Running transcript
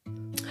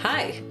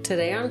Hi,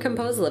 today on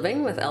Composed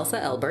Living with Elsa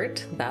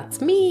Elbert,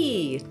 that's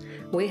me.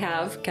 We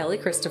have Kelly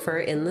Christopher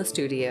in the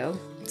studio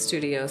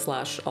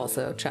slash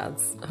also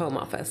Chad's home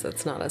office.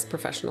 It's not as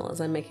professional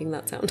as I'm making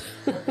that sound.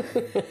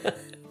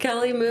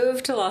 Kelly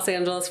moved to Los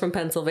Angeles from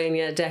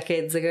Pennsylvania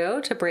decades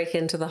ago to break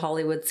into the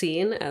Hollywood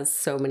scene, as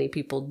so many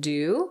people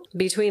do.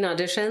 Between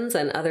auditions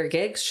and other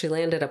gigs, she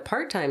landed a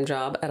part-time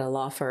job at a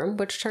law firm,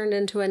 which turned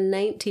into a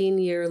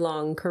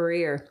 19-year-long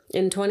career.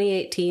 In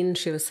 2018,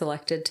 she was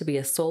selected to be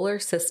a solar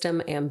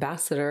system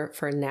ambassador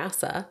for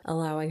NASA,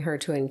 allowing her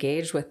to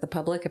engage with the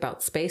public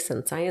about space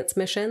and science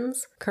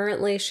missions.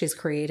 Currently, she's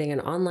creating an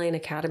online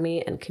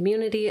academy and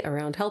community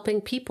around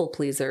helping people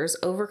pleasers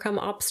overcome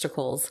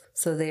obstacles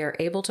so they are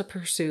able to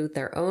pursue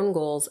their own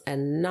goals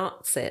and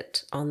not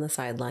sit on the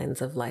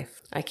sidelines of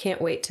life. I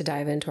can't wait to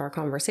dive into our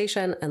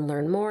conversation and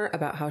learn more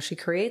about how she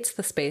creates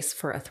the space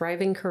for a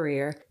thriving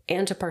career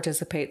and to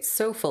participate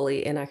so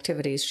fully in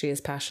activities she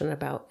is passionate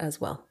about as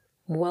well.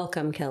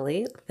 Welcome,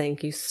 Kelly.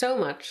 Thank you so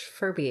much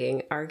for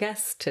being our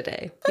guest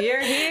today.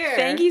 You're here.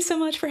 Thank you so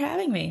much for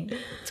having me.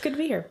 It's good to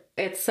be here.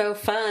 It's so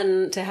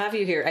fun to have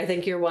you here. I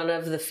think you're one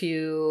of the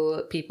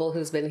few people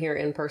who's been here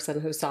in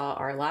person who saw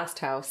our last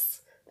house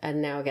and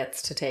now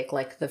gets to take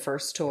like the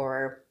first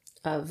tour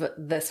of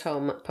this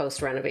home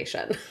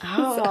post-renovation.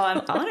 Oh,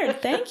 I'm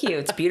honored. Thank you.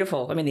 It's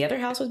beautiful. I mean, the other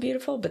house was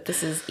beautiful, but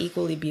this is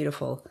equally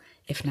beautiful,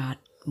 if not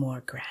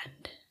more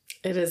grand.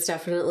 It is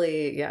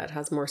definitely, yeah, it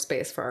has more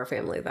space for our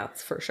family,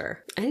 that's for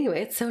sure.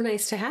 Anyway, it's so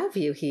nice to have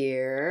you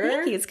here.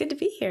 Thank you. It's good to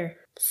be here.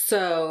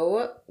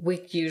 So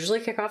we usually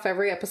kick off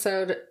every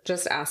episode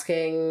just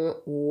asking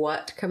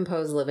what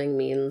composed living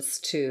means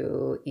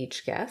to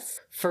each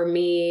guest. For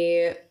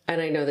me,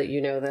 and I know that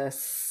you know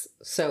this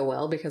so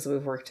well because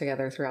we've worked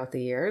together throughout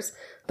the years,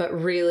 but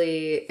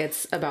really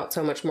it's about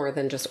so much more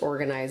than just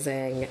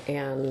organizing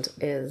and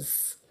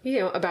is, you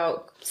know,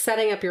 about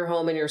setting up your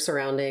home and your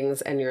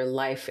surroundings and your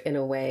life in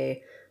a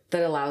way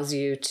that allows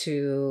you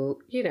to,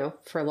 you know,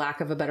 for lack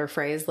of a better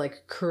phrase,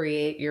 like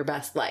create your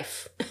best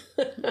life.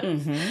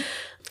 Mm-hmm.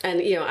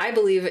 And, you know, I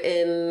believe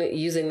in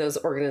using those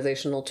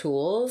organizational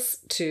tools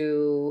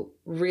to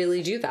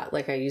really do that.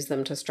 Like I use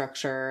them to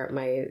structure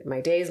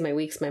my days, my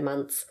weeks, my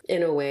months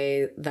in a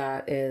way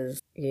that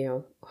is, you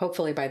know,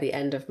 hopefully by the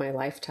end of my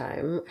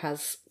lifetime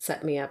has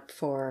set me up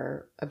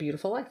for a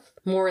beautiful life.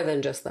 More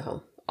than just the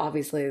home.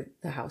 Obviously,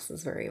 the house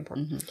is very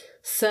important. Mm-hmm.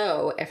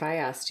 So if I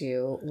asked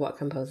you what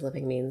composed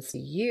living means to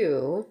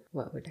you,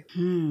 what would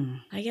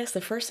it? I guess the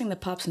first thing that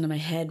pops into my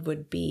head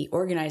would be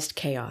organized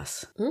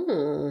chaos.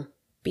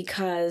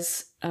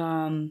 Because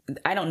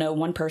I don't know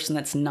one person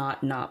that's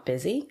not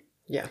busy.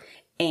 Yeah.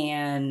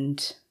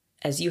 And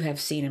as you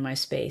have seen in my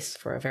space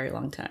for a very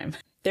long time,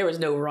 there was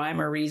no rhyme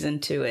or reason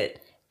to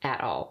it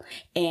at all.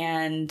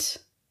 And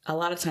a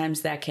lot of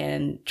times that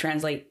can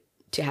translate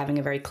to having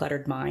a very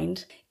cluttered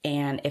mind.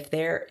 And if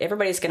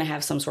everybody's going to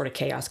have some sort of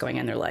chaos going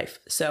in their life.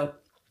 So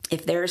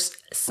if there's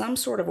some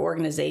sort of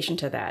organization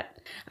to that,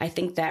 I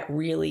think that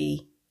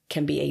really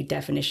can be a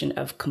definition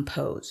of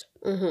compose.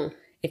 Mm-hmm.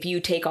 If you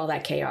take all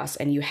that chaos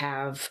and you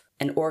have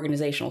an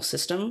organizational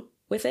system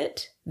with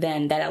it,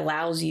 then that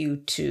allows you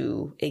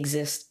to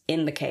exist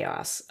in the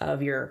chaos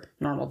of your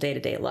normal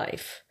day-to-day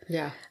life.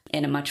 Yeah.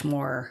 In a much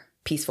more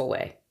peaceful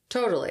way.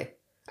 Totally.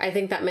 I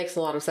think that makes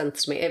a lot of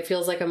sense to me. It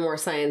feels like a more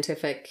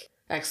scientific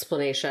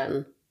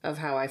explanation of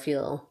how I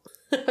feel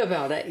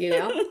about it, you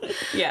know?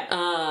 Yeah.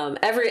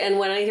 And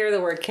when I hear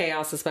the word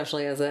chaos,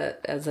 especially as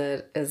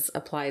it is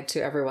applied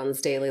to everyone's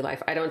daily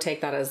life, I don't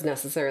take that as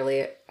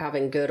necessarily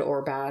having good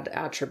or bad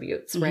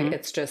attributes, right?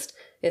 Mm-hmm.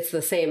 It's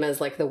the same as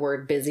like the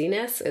word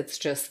busyness. It's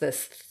just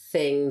this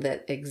thing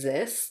that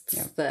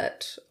exists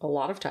that a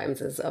lot of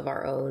times is of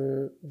our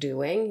own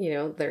doing. You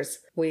know,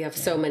 we have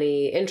so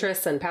many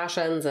interests and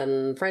passions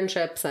and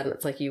friendships, and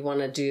it's like you want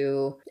to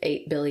do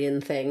 8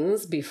 billion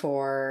things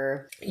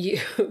before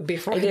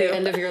the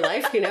end of your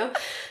life, you know?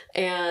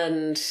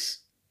 And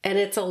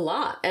it's a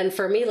lot. And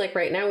for me, like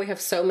right now, we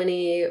have so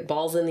many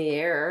balls in the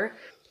air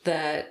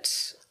that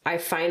I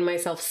find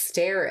myself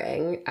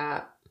staring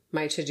at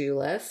my to-do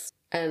list.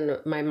 And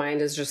my mind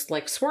is just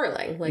like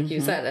swirling, like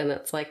you said. And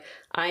it's like,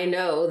 I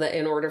know that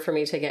in order for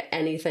me to get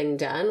anything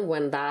done,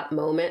 when that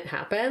moment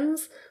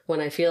happens, when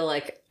I feel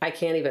like I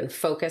can't even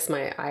focus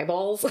my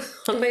eyeballs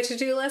on my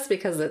to-do list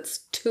because it's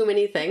too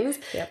many things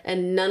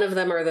and none of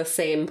them are the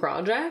same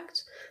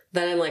project,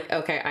 then I'm like,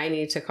 okay, I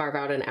need to carve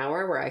out an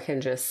hour where I can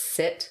just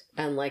sit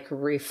and like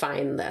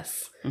refine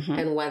this. Mm-hmm.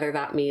 And whether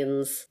that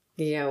means,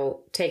 you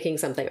know, taking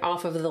something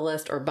off of the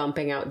list or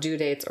bumping out due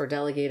dates or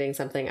delegating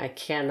something, I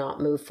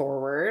cannot move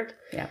forward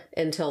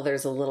until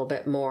there's a little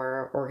bit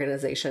more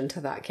organization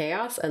to that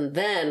chaos. And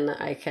then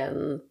I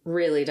can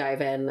really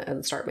dive in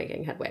and start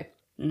making headway.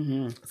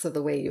 Mm-hmm. So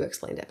the way you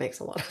explained it makes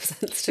a lot of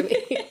sense to me.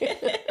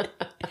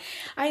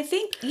 I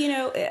think, you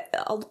know,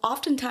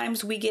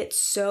 oftentimes we get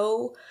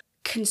so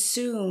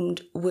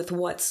consumed with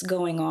what's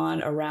going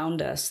on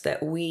around us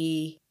that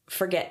we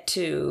forget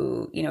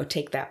to, you know,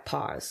 take that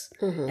pause.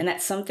 Mm-hmm. And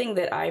that's something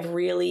that I've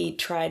really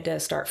tried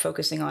to start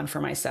focusing on for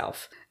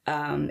myself.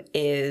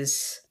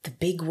 is the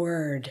big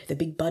word, the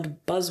big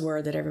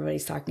buzzword that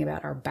everybody's talking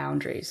about are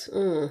boundaries.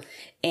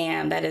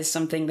 And that is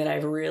something that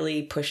I've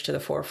really pushed to the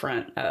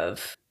forefront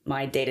of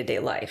my day-to-day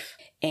life.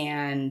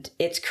 And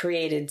it's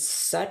created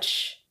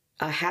such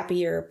a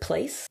happier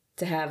place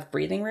to have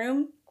breathing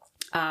room,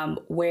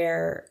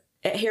 where,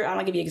 here,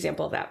 I'll give you an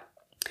example of that.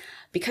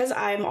 Because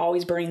I'm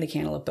always burning the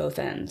candle at both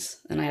ends,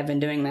 and I have been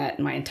doing that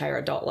my entire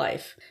adult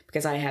life,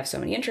 because I have so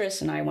many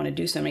interests and I want to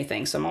do so many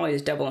things, so I'm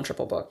always double and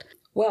triple booked.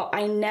 Well,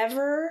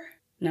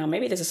 now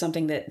maybe this is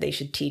something that they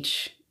should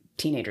teach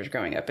teenagers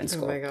growing up in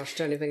school. Oh my gosh,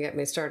 don't even get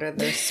me started.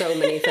 There's so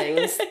many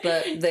things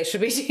that they should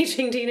be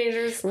teaching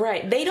teenagers.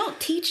 Right. They don't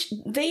teach,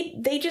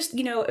 they just,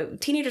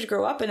 teenagers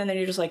grow up and then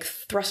you're just like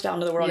thrust out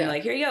into the world and you're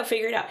like, here you go,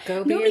 figure it out.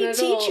 Go be an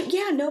adult.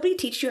 Nobody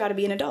teaches you how to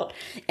be an adult.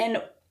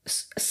 And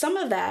some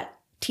of that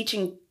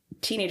teaching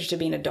teenagers to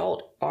be an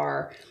adult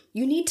are,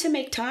 you need to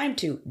make time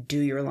to do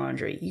your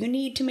laundry. You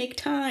need to make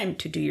time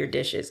to do your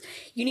dishes.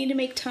 You need to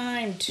make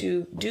time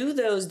to do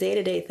those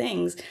day-to-day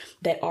things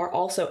that are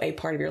also a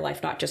part of your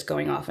life, not just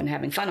going off and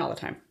having fun all the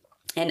time.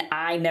 And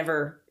I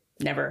never,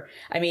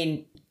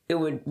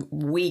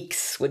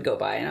 weeks would go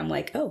by and I'm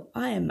like, oh,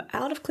 I am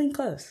out of clean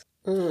clothes.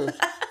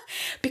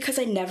 Because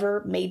I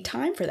never made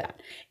time for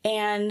that.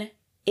 And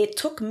it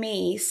took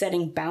me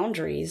setting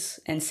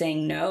boundaries and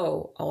saying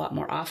no a lot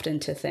more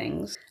often to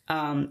things,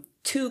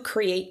 to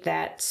create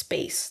that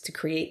space, to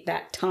create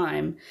that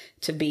time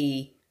to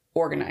be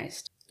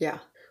organized. Yeah.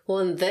 Well,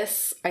 and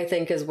this, I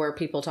think, is where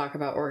people talk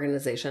about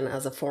organization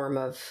as a form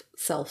of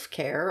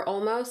self-care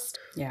almost.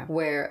 Yeah.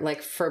 Where,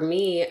 like, for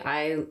me,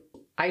 I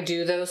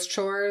do those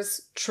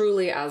chores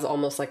truly as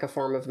almost like a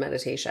form of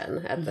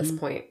meditation at this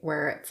point,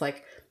 where it's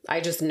like,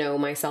 I just know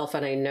myself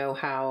and I know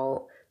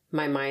how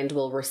my mind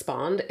will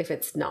respond if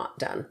it's not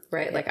done,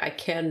 right? Yeah. Like, I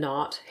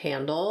cannot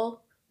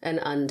handle an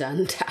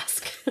undone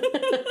task.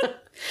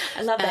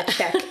 I love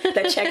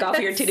that check off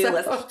your to-do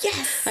list.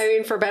 Yes. I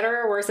mean, for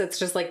better or worse, it's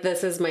just like,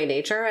 this is my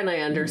nature. And I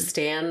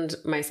understand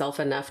myself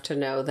enough to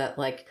know that,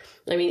 like,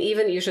 I mean,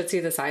 even you should see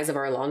the size of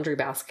our laundry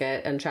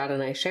basket, and Chad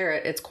and I share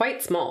it. It's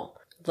quite small,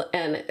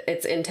 and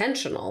it's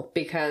intentional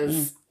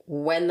because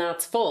when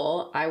that's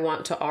full, I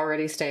want to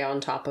already stay on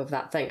top of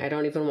that thing. I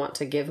don't even want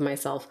to give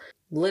myself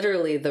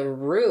literally the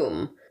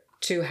room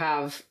to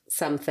have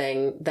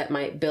something that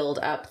might build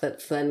up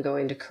that's then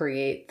going to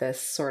create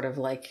this sort of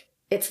like,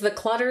 it's the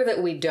clutter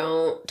that we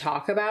don't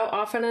talk about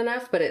often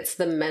enough, but it's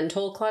the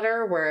mental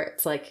clutter where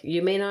it's like,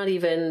 you may not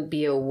even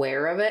be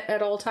aware of it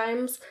at all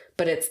times,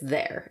 but it's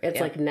there. It's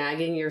like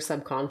nagging your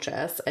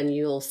subconscious, and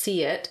you'll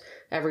see it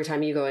every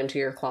time you go into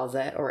your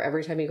closet or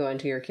every time you go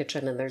into your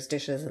kitchen and there's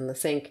dishes in the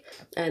sink.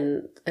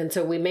 And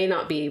so we may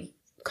not be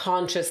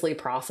consciously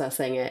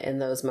processing it in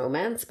those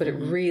moments, but it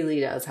really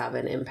does have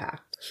an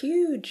impact.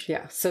 Huge.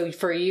 Yeah. So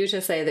for you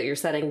to say that you're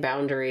setting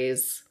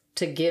boundaries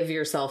to give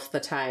yourself the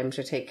time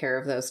to take care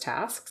of those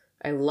tasks,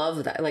 I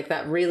love that. Like,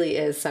 that really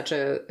is such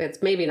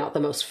it's maybe not the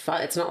most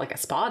fun. It's not like a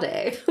spa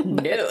day.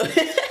 No.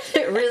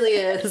 It really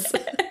is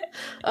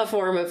a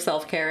form of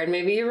self-care. And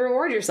maybe you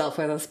reward yourself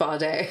with a spa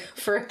day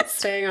for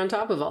staying on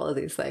top of all of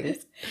these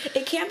things.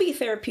 It can be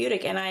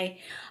therapeutic. And I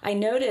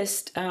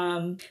noticed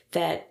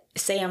that,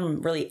 say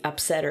I'm really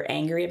upset or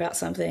angry about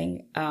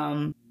something,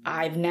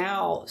 I've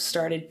now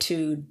started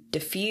to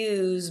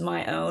diffuse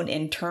my own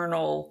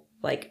internal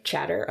like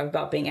chatter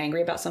about being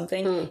angry about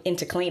something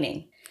into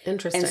cleaning.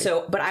 Interesting. And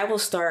so, but I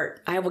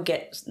will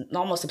get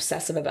almost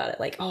obsessive about it.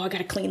 Like, oh, I got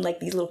to clean like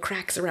these little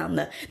cracks around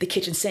the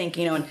kitchen sink,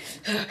 and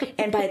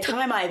by the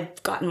time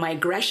I've gotten my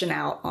aggression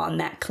out on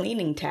that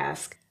cleaning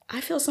task,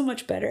 I feel so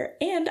much better.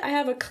 And I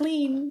have a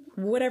clean,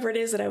 whatever it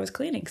is that I was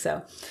cleaning.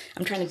 So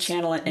I'm trying to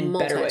channel it in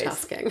better ways.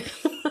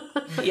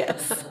 Multitasking.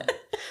 Yes.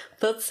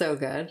 That's so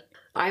good.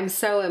 I'm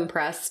so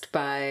impressed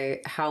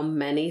by how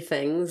many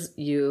things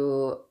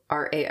you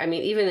are. I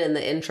mean, even in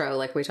the intro,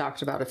 like we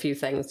talked about a few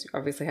things. You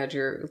obviously had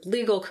your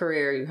legal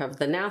career. You have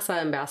the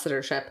NASA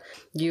ambassadorship.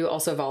 You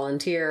also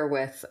volunteer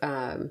with,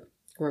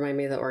 remind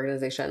me of the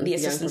organization. The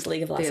Assistance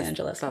League of Los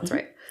Angeles. That's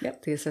right.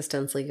 Yep. The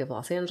Assistance League of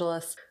Los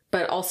Angeles.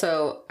 But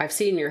also, I've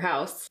seen your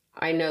house.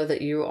 I know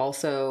that you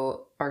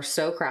also are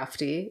so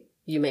crafty.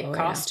 You make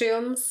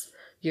costumes. Yeah.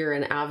 You're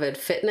an avid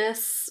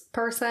fitness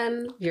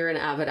person. You're an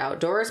avid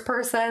outdoors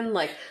person.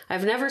 Like,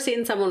 I've never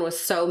seen someone with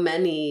so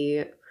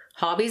many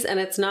hobbies. And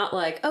it's not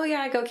like, oh yeah,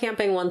 I go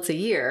camping once a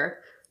year.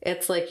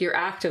 It's like you're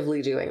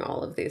actively doing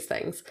all of these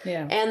things.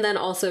 Yeah. And then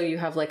also you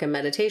have like a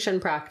meditation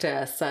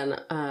practice,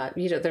 and,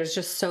 there's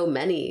just so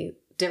many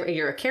different,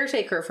 you're a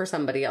caretaker for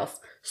somebody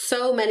else.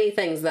 So many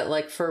things that,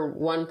 like, for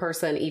one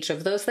person, each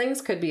of those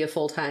things could be a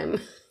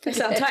full-time. I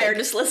sound tired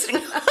just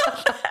listening.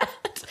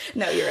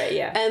 No, you're right.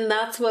 Yeah. And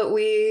that's what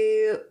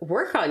we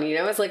work on,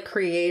 is like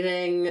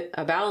creating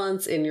a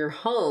balance in your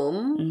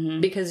home,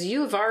 because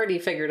you've already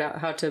figured out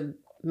how to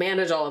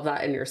manage all of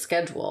that in your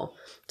schedule.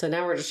 So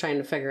now we're just trying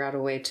to figure out a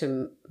way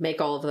to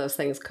make all of those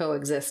things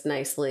coexist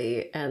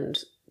nicely and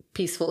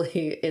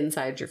peacefully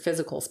inside your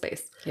physical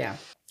space. Yeah.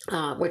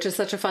 which is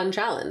such a fun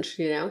challenge,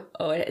 you know?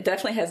 Oh, it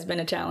definitely has been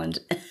a challenge.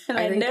 And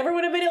I never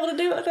would have been able to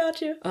do it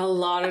without you. A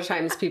lot of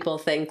times people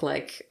think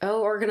like,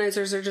 oh,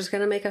 organizers are just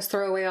going to make us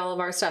throw away all of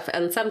our stuff.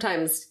 And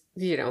sometimes,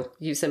 you know,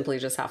 you simply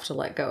just have to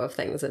let go of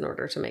things in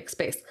order to make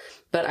space.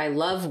 But I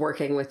love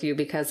working with you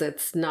because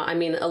it's not, I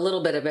mean, a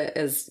little bit of it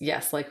is,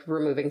 yes, like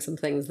removing some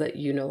things that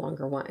you no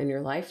longer want in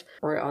your life.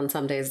 Or on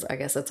some days, I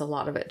guess it's a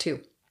lot of it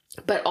too.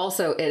 But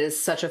also it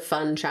is such a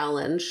fun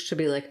challenge to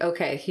be like,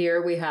 okay,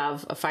 here we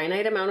have a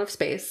finite amount of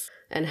space.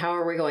 And how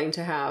are we going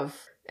to have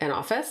an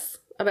office,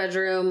 a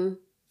bedroom,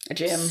 a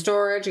gym,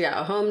 storage,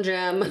 a home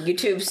gym,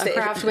 a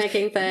craft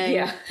making thing,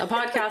 a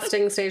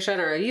podcasting station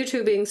or a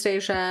YouTubing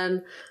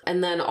station,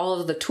 and then all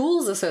of the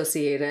tools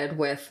associated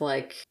with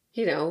like,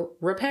 you know,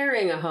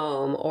 repairing a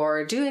home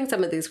or doing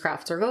some of these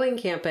crafts or going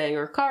camping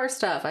or car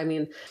stuff. I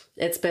mean,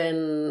 it's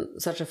been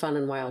such a fun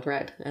and wild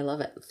ride. I love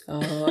it.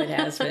 Oh, it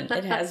has been.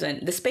 It has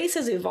been. The space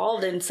has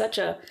evolved in such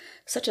a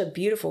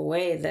beautiful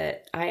way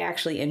that I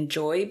actually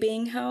enjoy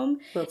being home.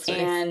 That's nice.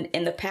 And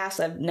in the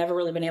past, I've never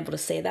really been able to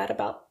say that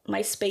about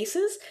my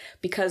spaces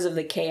because of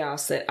the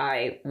chaos that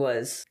I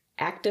was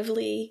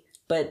actively,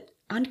 but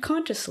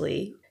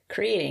unconsciously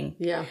creating.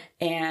 Yeah.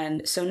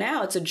 And so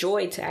now it's a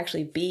joy to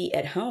actually be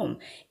at home.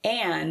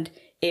 And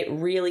it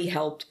really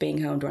helped being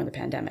home during the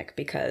pandemic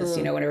because,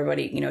 you know, when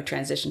everybody, you know,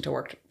 transitioned to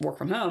work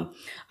from home,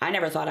 I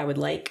never thought I would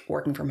like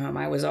working from home.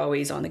 I was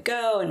always on the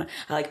go and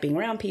I like being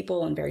around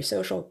people and very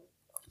social.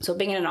 So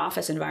being in an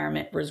office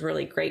environment was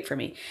really great for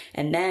me.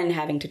 And then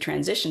having to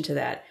transition to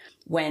that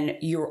when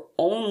you're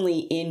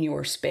only in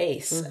your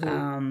space,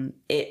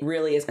 it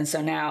really is. And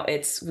so now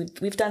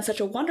we've done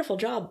such a wonderful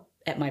job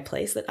at my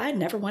place that I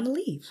never want to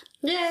leave.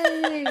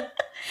 Yay!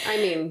 I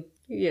mean,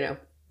 you know,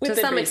 to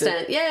some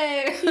extent,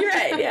 yay! You're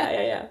right.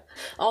 Yeah.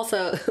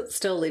 Also,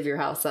 still leave your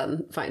house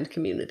and find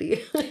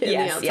community.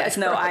 Yes.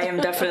 No, I am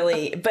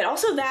definitely. But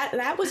also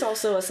that was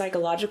also a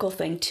psychological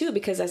thing too,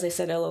 because as I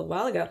said a little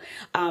while ago,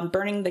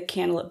 burning the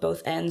candle at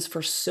both ends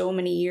for so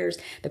many years,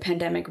 the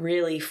pandemic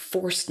really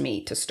forced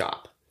me to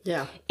stop.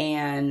 Yeah.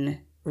 And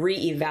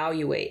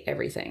reevaluate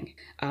everything.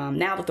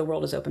 Now that the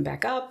world is open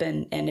back up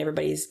and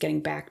everybody's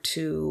getting back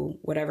to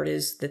whatever it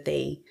is that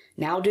they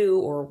now do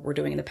or were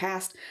doing in the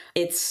past,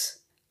 it's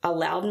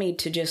allowed me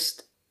to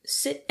just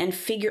sit and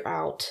figure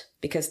out,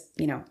 because,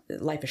 you know,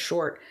 life is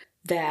short,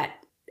 that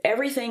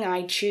everything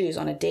I choose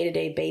on a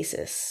day-to-day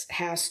basis it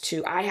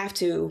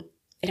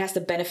has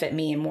to benefit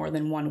me in more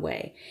than one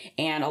way.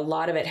 And a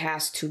lot of it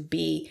has to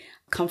be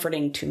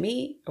comforting to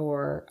me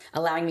or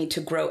allowing me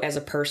to grow as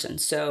a person.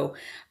 So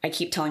I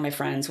keep telling my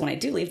friends when I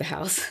do leave the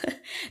house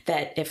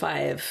that if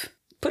I've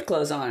put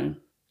clothes on,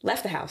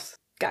 left the house,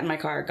 got in my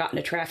car, got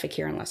into traffic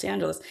here in Los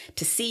Angeles,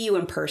 to see you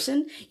in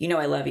person, you know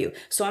I love you.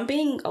 So I'm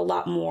being a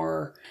lot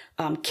more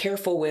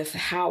careful with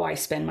how I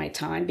spend my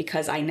time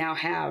because I now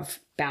have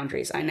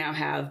boundaries. I now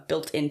have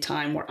built-in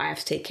time where I have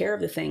to take care of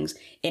the things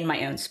in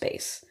my own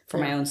space for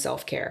my own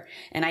self-care.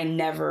 And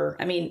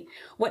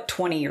what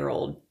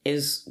 20-year-old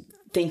is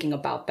thinking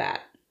about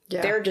that?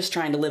 Yeah. They're just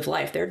trying to live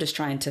life. They're just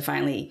trying to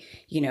finally,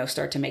 you know,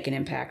 start to make an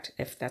impact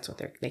if that's what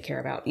they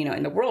care about, you know,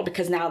 in the world,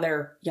 because now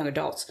they're young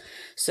adults.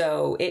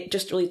 So it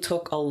just really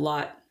took a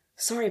lot,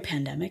 sorry,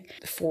 pandemic,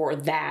 for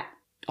that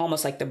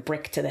almost like the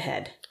brick to the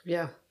head.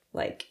 Yeah.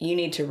 Like, you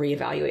need to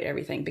reevaluate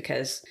everything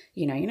because,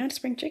 you know, you're not a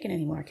spring chicken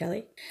anymore,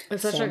 Kelly.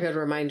 It's such a good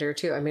reminder,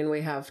 too. I mean,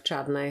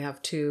 Chad and I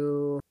have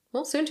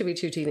soon to be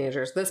two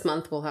teenagers. This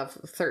month we'll have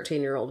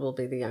 13-year-old will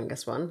be the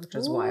youngest one, which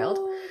is wild.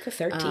 The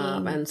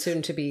 13. And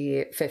soon to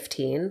be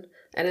 15.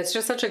 And it's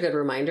just such a good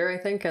reminder, I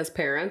think, as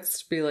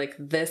parents to be like,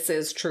 this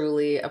is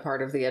truly a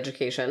part of the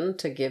education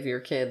to give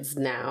your kids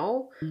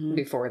now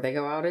before they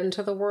go out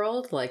into the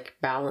world, like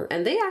balance.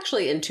 And they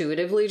actually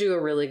intuitively do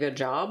a really good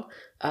job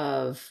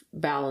of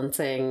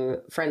balancing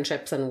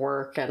friendships and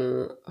work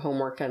and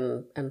homework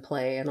and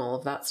play and all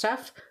of that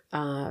stuff.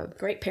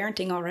 Great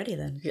parenting already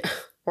then. Yeah.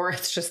 Or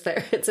it's just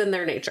it's in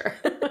their nature.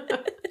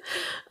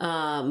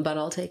 But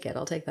I'll take it.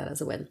 I'll take that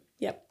as a win.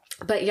 Yep.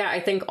 But yeah, I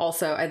think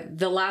also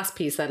the last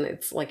piece, and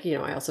it's like, you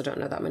know, I also don't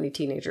know that many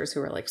teenagers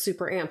who are like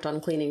super amped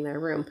on cleaning their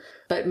room,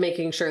 but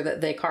making sure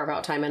that they carve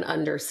out time and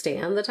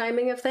understand the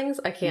timing of things.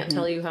 I can't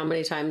tell you how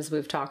many times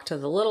we've talked to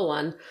the little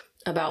one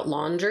about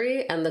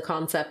laundry and the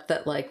concept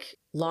that like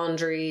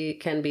laundry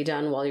can be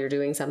done while you're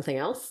doing something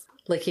else.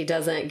 Like he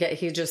just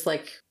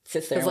like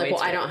sits there. It's like,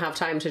 well, I don't have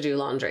time to do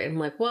laundry. I'm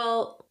like,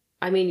 well,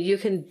 I mean, you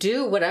can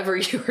do whatever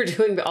you were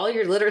doing, but all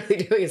you're literally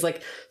doing is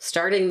like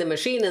starting the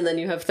machine and then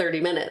you have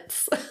 30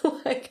 minutes.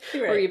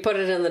 Or you put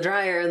it in the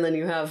dryer and then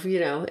you have, you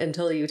know,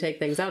 until you take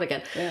things out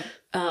again.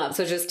 Yeah.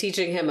 So just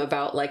teaching him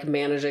about like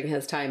managing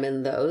his time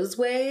in those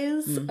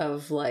ways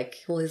of like,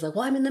 well, he's like,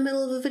 well, I'm in the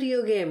middle of a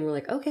video game. We're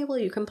like, okay, well,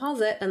 you can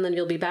pause it and then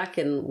you'll be back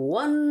in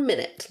 1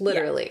 minute,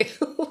 literally.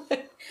 Yeah.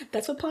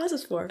 That's what pause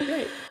is for.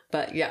 Right.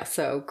 But yeah,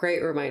 so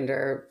great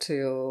reminder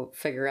to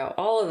figure out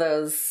all of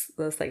those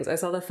things. I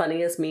saw the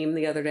funniest meme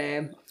the other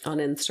day on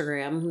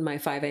Instagram, my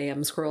 5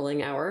 a.m.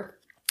 scrolling hour.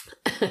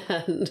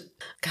 And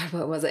God,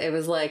 what was it? It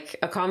was like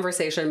a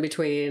conversation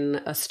between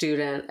a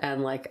student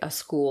and like a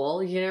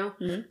school, you know?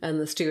 Mhm. And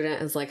the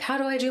student is like, how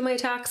do I do my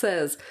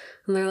taxes?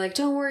 And they're like,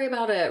 don't worry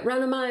about it.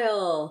 Run a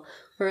mile.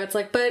 Or it's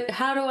like, but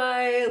how do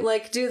I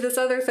like do this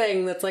other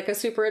thing that's like a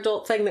super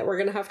adult thing that we're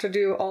going to have to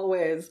do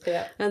always?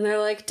 Yeah. And they're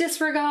like,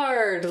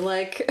 disregard.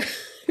 Like,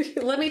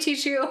 let me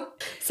teach you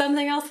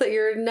something else that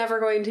you're never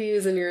going to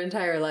use in your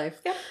entire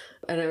life. Yep.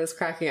 And I was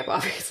cracking up.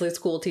 Obviously,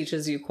 school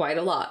teaches you quite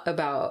a lot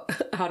about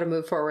how to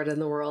move forward in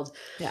the world.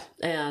 Yeah.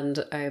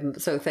 And I'm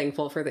so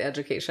thankful for the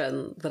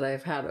education that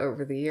I've had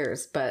over the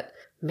years. But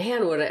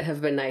man, would it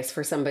have been nice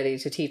for somebody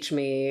to teach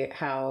me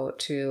how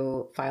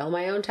to file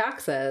my own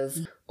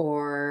taxes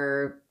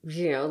or,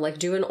 you know, like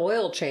do an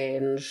oil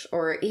change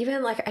or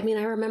even like, I mean,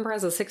 I remember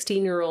as a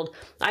 16-year-old,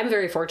 I'm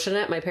very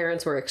fortunate. My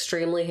parents were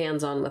extremely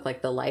hands-on with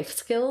like the life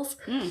skills.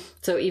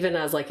 So even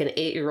as like an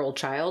 8-year-old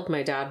child,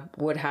 my dad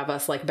would have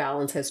us like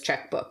balance his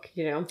checkbook,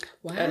 you know?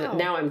 Wow. And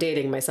now I'm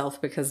dating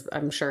myself because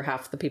I'm sure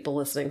half the people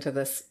listening to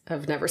this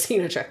have never seen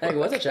a checkbook. Like,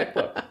 what's a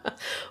checkbook?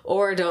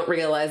 Or don't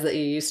realize that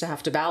you used to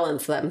have to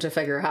balance them to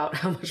figure out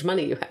how much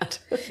money you had.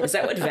 Is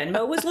that what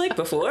Venmo was like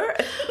before?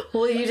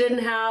 Well,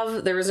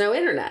 there was no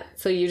internet.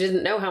 So you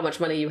didn't know how much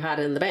money you had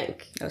in the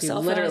bank. No You cell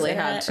phones, literally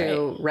internet, had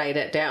to write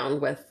it down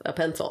with a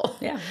pencil.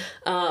 Yeah.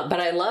 But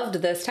I loved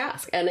this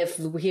task. And if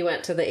he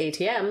went to the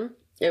ATM,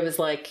 it was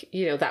like,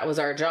 you know, that was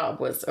our job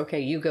was,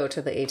 okay, you go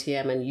to the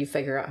ATM and you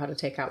figure out how to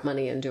take out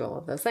money and do all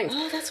of those things.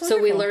 Oh, that's So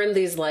we wonderful. learned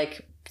these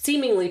like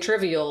seemingly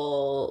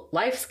trivial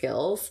life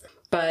skills.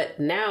 But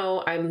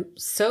now I'm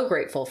so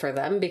grateful for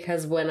them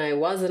because when I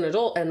was an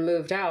adult and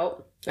moved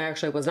out, I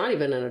actually was not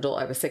even an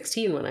adult. I was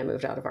 16 when I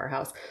moved out of our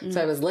house.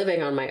 So I was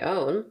living on my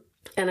own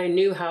and I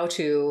knew how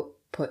to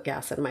put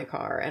gas in my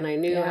car and I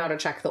knew how to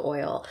check the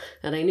oil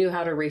and I knew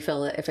how to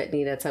refill it if it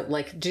needed some,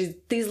 like just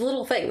these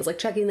little things like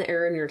checking the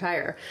air in your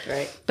tire.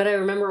 Right. But I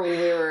remember when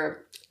we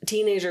were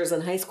teenagers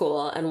in high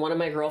school and one of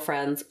my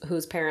girlfriends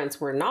whose parents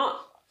were not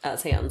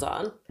as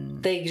hands-on,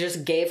 they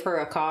just gave her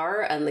a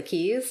car and the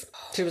keys.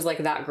 She was like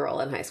that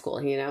girl in high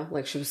school, you know,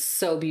 like she was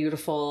so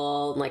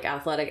beautiful and like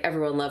athletic.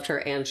 Everyone loved her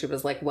and she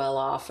was like well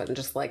off and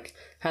just like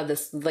had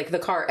this like the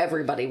car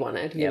everybody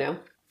wanted, you know,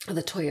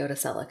 the Toyota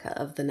Celica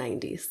of the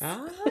 90s.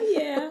 Oh,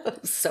 yeah.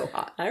 So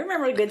hot. I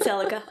remember a good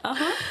Celica.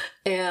 Uh-huh.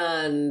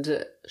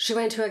 And she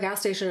went to a gas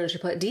station and she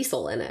put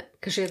diesel in it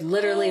because she had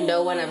literally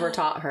no one ever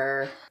taught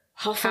her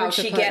How far did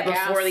to she put get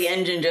gas before the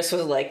engine just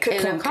was like in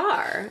a ka-kunk?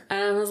 car.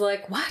 And I was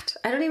like, what?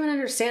 I don't even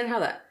understand how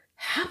that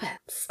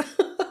happens.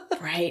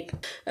 Right.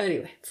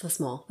 Anyway, it's the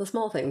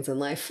small things in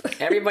life.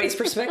 Everybody's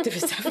perspective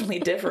is definitely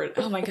different.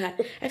 Oh my God.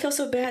 I feel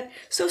so bad.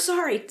 So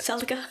sorry,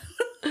 Celica.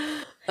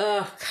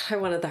 Oh, God, I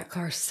wanted that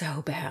car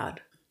so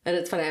bad. And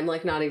it's funny, I'm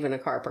like not even a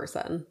car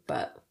person,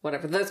 but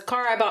whatever. The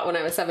car I bought when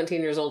I was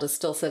 17 years old is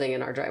still sitting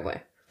in our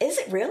driveway. Is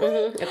it really?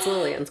 It's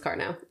Lillian's car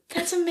now.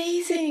 That's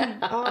amazing.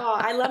 Oh,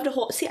 I love to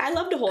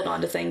hold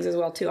on to things as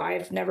well too.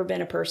 I've never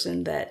been a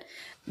person that,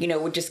 you know,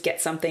 would just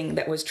get something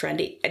that was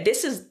trendy.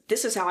 This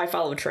is how I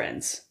follow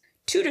trends.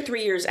 2 to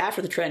 3 years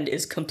after the trend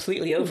is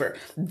completely over,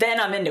 then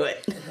I'm into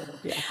it.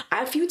 Yeah.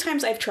 A few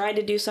times I've tried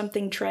to do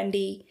something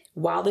trendy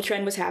while the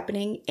trend was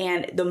happening,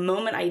 and the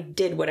moment I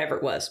did whatever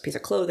it was, piece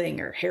of clothing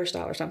or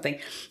hairstyle or something,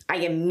 I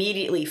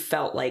immediately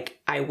felt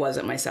like I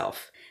wasn't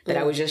myself. That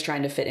I was just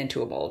trying to fit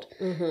into a mold.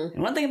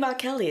 And one thing about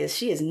Kelly is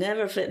she has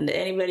never fit into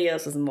anybody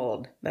else's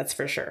mold. That's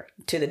for sure.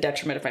 To the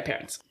detriment of my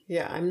parents.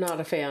 Yeah, I'm not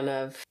a fan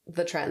of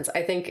the trends.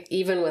 I think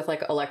even with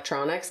like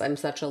electronics, I'm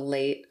such a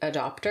late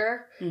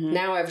adopter.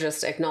 Now I've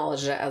just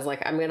acknowledged it as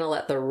like, I'm going to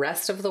let the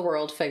rest of the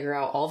world figure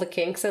out all the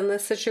kinks in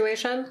this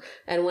situation.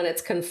 And when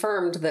it's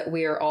confirmed that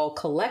we are all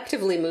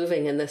collectively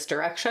moving in this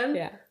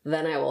direction,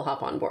 then I will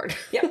hop on board.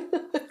 Yep.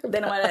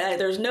 Then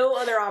there's no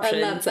other option.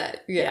 And that's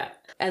it. Yeah.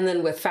 And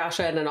then with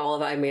fashion and all of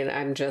that, I mean,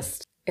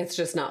 it's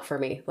just not for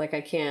me. Like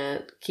I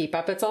can't keep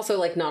up. It's also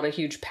like not a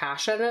huge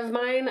passion of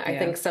mine. I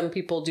think some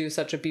people do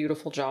such a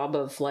beautiful job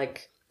of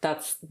like,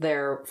 that's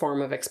their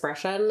form of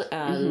expression.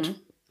 And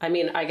I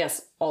mean, I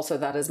guess also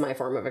that is my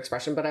form of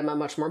expression, but I'm a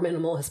much more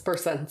minimalist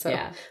person. So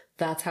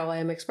that's how I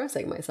am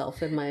expressing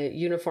myself in my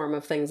uniform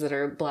of things that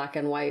are black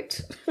and white.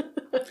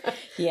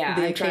 Yeah,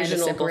 The I'm trying to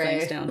occasional simple gray.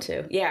 things down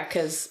too. Yeah,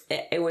 because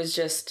it was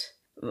just,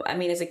 I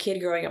mean, as a kid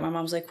growing up, my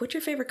mom's like, what's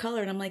your favorite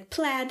color? And I'm like,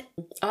 plaid.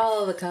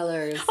 All the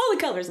colors. All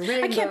the colors.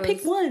 I can't pick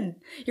Rainbows. one.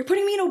 You're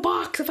putting me in a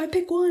box if I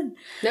pick one.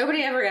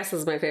 Nobody ever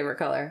guesses my favorite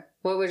color.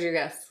 What would you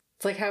guess?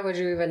 It's like, how would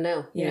you even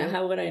know? You Yeah, know?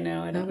 how would I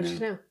know? I How don't would know. you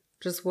know?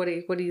 Just what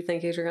do you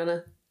think,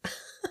 Adriana?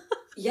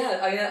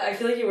 Yeah, I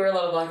feel like you wear a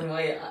lot of black and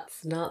white.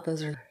 It's not,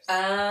 those are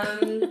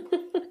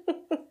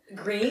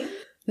Green?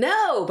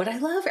 no, but I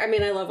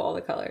love all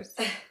the colors.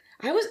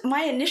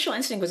 My initial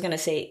instinct was going to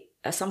say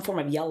some form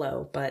of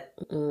yellow, but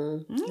Yeah,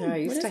 I what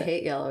used is to it?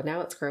 hate yellow.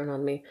 Now it's grown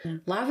on me.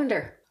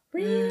 Lavender.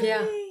 really?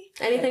 Yeah.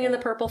 Anything in the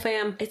purple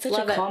fam. It's such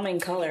Love a it. calming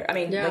color. I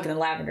mean, Yeah. like in the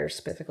lavender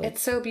specifically.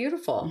 It's so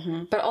beautiful.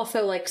 But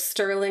also like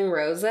sterling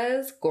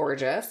roses,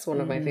 gorgeous, one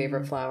of my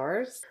favorite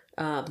flowers.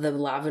 the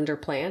lavender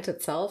plant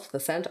itself, the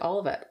scent, all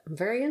of it. I'm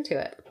very into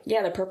it.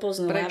 Yeah, the purples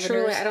and the But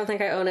lavenders. I don't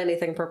think I own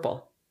anything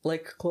purple,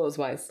 like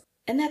clothes-wise.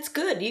 And that's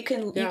good. You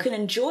can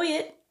enjoy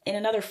it in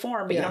another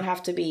form, but you don't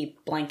have to be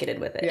blanketed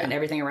with it and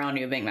everything around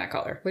you being that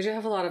color. We do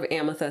have a lot of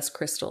amethyst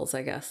crystals,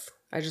 I guess.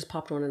 I just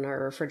popped one in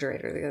our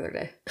refrigerator the other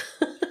day.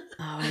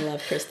 Oh, I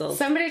love crystals.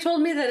 Somebody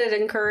told me that it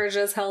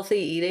encourages healthy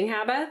eating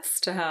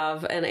habits to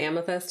have an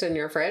amethyst in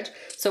your fridge.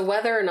 So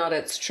whether or not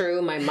it's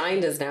true, my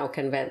mind is now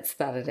convinced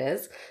that it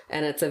is.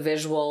 And it's a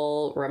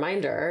visual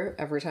reminder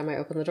every time I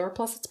open the door.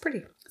 Plus, it's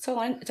pretty. It's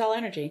all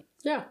energy.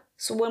 Yeah.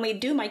 So when we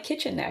do my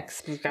kitchen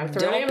next, gotta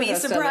throw an don't be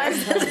amethyst in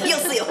surprised. You'll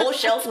see a whole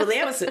shelf with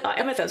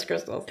amethyst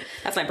crystals.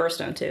 That's my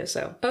birthstone too.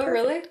 So. Oh,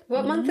 really?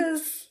 What month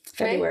is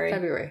February? May?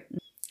 February.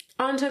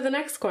 On to the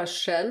next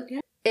question. Yeah.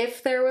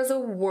 If there was a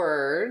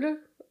word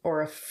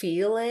or a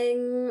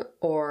feeling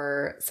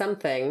or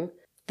something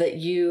that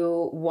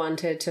you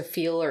wanted to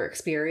feel or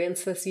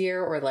experience this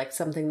year, or like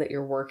something that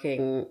you're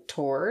working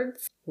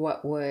towards,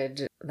 what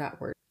would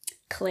that word?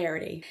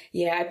 Clarity.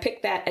 Yeah, I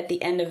picked that at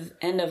the end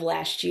of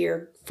last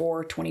year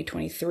for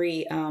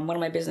 2023. One of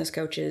my business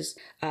coaches,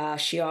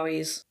 she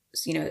always,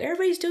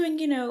 everybody's doing,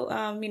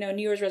 New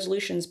Year's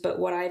resolutions, but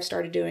what I've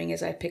started doing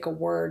is I pick a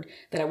word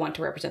that I want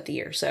to represent the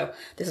year. So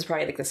this is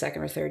probably like the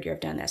second or third year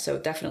I've done that. So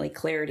definitely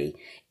clarity.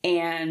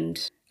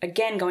 And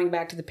again, going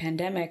back to the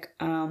pandemic,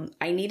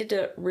 I needed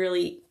to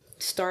really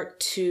start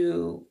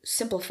to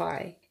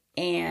simplify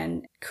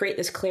and create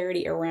this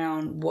clarity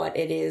around what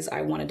it is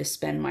I wanted to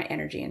spend my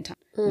energy and time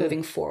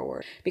moving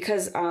forward.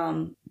 Because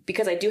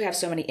I do have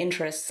so many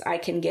interests, I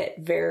can get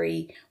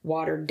very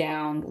watered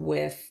down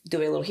with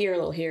doing a little here, a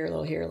little here, a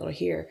little here, a little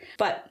here.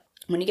 But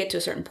when you get to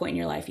a certain point in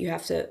your life, you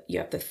have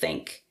to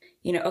think,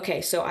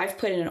 okay, so I've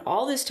put in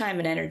all this time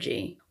and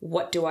energy.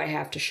 What do I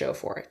have to show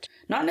for it?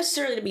 Not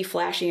necessarily to be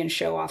flashy and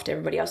show off to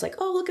everybody else, like,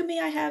 oh, look at me,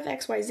 I have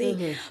X, Y,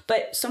 Z,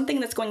 but something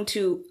that's going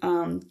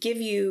to give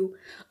you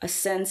a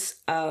sense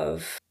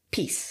of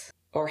peace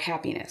or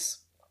happiness.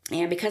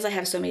 And because I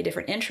have so many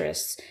different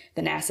interests,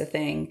 the NASA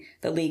thing,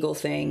 the legal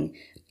thing,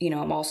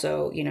 I'm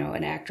also,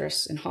 an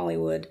actress in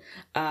Hollywood.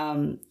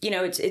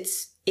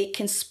 It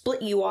can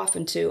split you off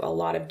into a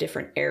lot of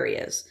different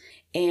areas.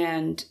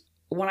 And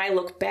when I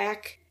look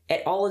back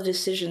at all the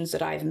decisions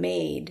that I've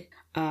made,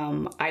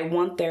 I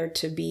want there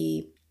to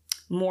be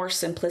more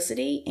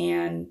simplicity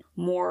and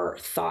more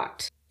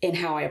thought in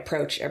how I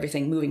approach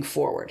everything moving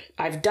forward.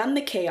 I've done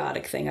the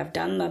chaotic thing. I've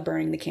done the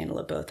burning the candle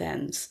at both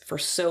ends for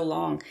so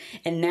long.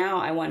 And now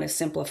I want to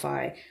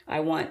simplify.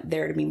 I want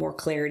there to be more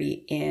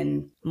clarity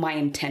in my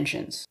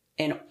intentions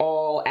in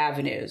all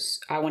avenues.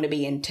 I want to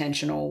be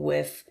intentional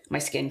with my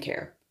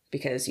skincare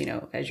because,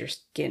 as your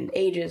skin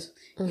ages,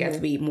 you have to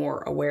be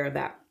more aware of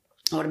that.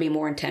 I want to be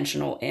more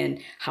intentional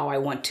in how I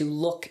want to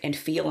look and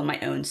feel in my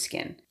own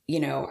skin.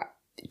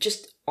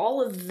 Just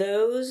all of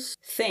those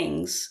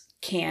things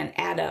can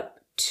add up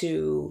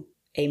to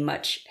a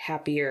much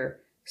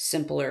happier,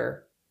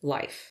 simpler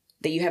life.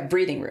 That you have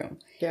breathing room.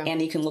 Yeah. And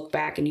you can look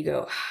back and you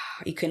go,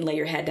 you can lay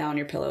your head down on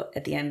your pillow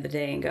at the end of the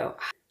day and go,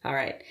 all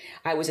right,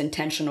 I was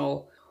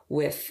intentional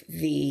with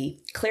the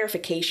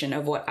clarification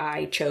of what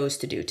I chose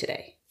to do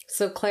today.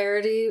 So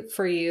clarity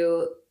for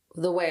you,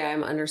 the way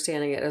I'm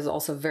understanding it, is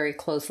also very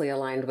closely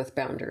aligned with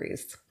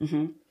boundaries.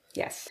 Mm-hmm.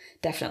 Yes,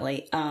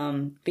 definitely.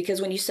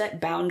 Because when you set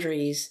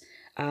boundaries,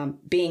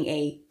 being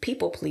a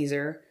people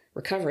pleaser,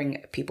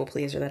 recovering people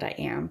pleaser that I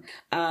am,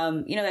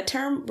 that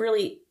term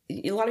really,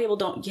 a lot of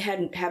people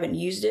haven't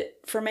used it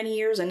for many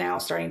years, and now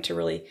it's starting to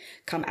really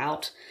come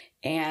out.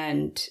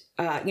 And,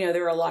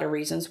 there are a lot of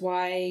reasons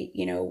why,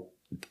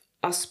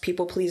 us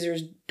people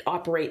pleasers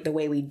operate the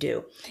way we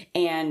do.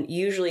 And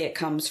usually it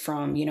comes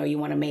from, you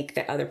want to make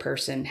the other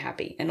person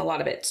happy. And a lot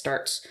of it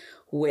starts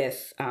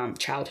with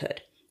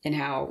childhood and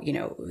how,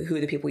 who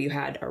the people you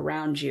had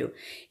around you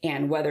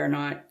and whether or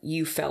not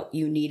you felt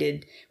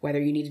whether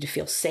you needed to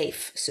feel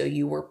safe. So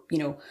you were,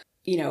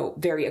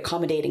 very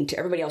accommodating to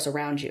everybody else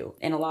around you.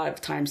 And a lot of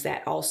times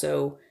that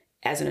also,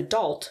 as an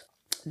adult,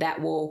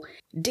 that will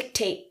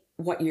dictate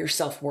what your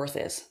self-worth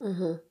is.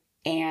 Mm-hmm.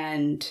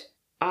 And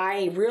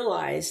I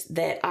realized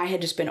that I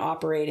had just been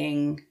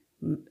operating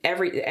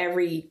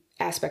every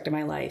aspect of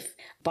my life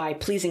by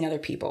pleasing other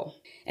people.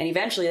 And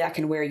eventually that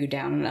can wear you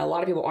down. And a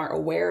lot of people aren't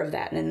aware of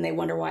that. And then they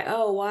wonder why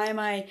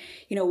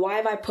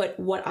have I put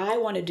what I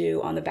want to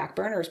do on the back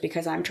burners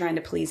because I'm trying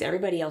to please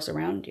everybody else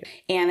around you.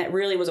 And it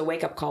really was a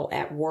wake up call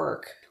at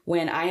work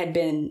when I had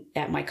been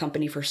at my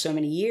company for so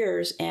many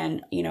years.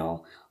 And,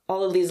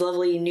 all of these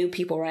lovely new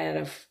people right out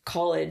of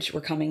college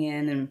were coming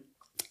in.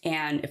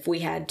 And if we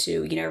had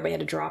to, everybody had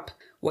to drop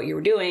what you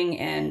were doing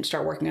and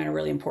start working on a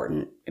really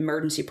important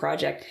emergency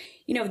project,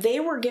 they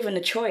were given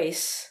a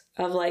choice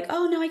of like,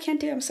 oh, no, I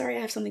can't do it. I'm sorry. I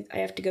have something I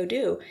have to go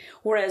do.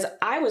 Whereas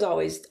I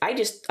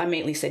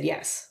immediately said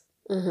yes.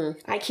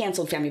 Mm-hmm. I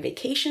canceled family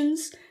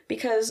vacations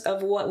because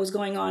of what was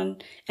going on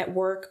at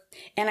work.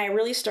 And I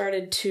really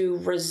started to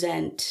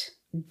resent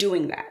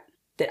doing that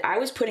I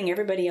was putting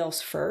everybody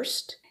else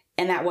first.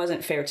 And that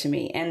wasn't fair to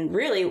me. And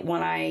really,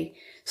 when I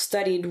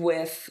studied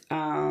with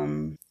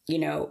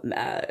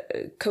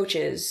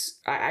coaches,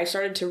 I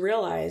started to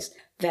realize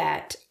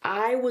that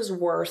I was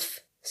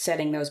worth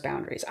setting those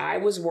boundaries. I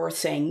was worth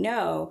saying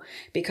no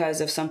because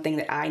of something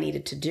that I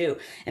needed to do.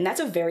 And that's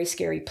a very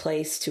scary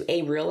place to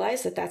A,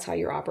 realize that that's how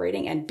you're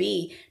operating, and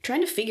B, trying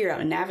to figure out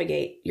and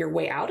navigate your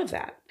way out of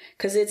that.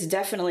 Because it's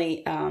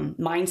definitely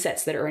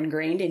mindsets that are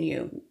ingrained in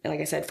you, like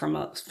I said, from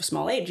a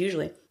small age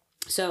usually.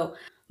 So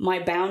my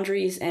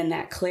boundaries and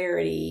that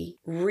clarity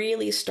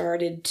really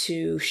started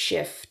to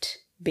shift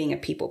being a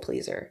people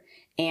pleaser.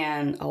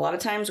 And a lot of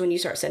times when you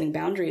start setting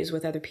boundaries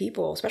with other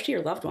people, especially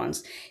your loved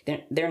ones,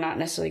 they're not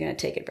necessarily going to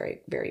take it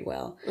very, very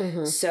well.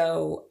 Mm-hmm.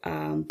 So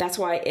that's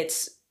why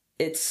it's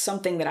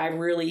something that I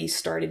really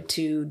started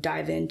to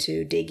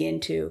dig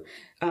into,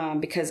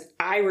 because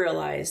I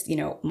realized,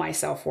 my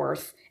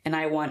self-worth, and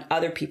I want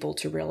other people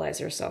to realize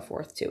their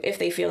self-worth too, if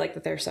they feel like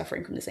that they're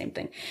suffering from the same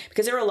thing.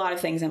 Because there are a lot of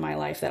things in my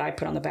life that I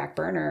put on the back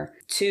burner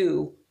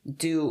to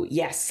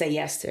say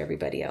yes to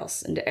everybody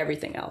else and to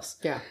everything else.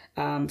 Yeah.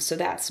 So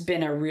that's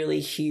been a really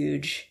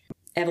huge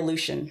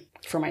evolution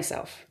for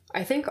myself.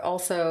 I think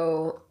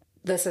also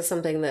this is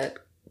something that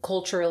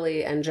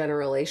culturally and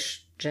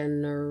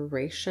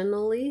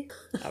generationally,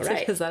 all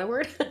right, is that a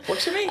word?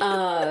 Works for me.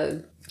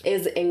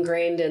 Is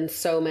ingrained in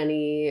so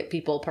many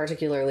people,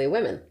 particularly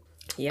women.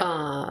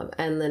 Yeah.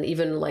 And then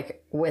even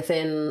like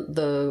within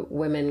the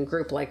women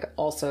group, like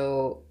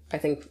also I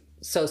think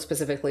so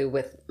specifically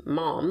with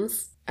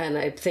moms. And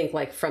I think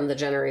like from the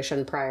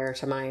generation prior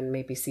to mine,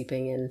 maybe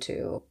seeping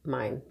into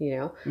mine,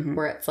 mm-hmm.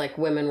 where it's like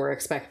women were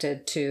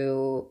expected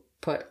to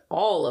put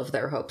all of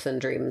their hopes and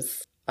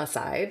dreams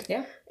aside,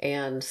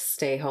 and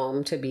stay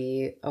home to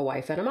be a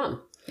wife and a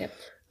mom. Yep.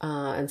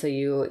 And so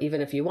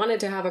even if you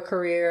wanted to have a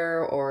career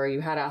or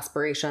you had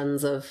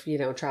aspirations of,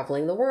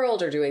 traveling the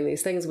world or doing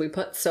these things, we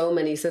put so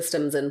many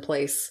systems in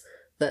place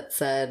that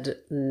said,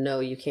 no,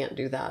 you can't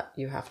do that.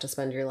 You have to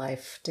spend your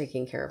life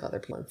taking care of other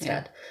people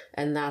instead. Yeah.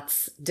 And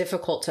that's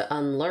difficult to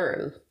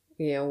unlearn,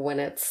 when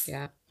it's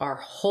our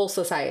whole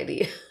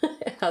society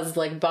has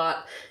like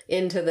bought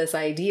into this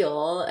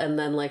ideal. And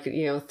then like,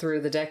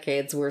 through the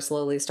decades, we're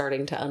slowly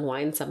starting to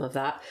unwind some of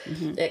that.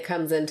 Mm-hmm. It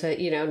comes into,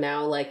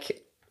 now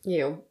like,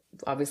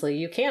 obviously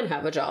you can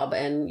have a job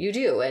and you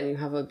do, and you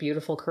have a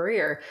beautiful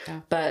career,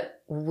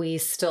 but we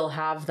still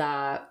have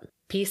that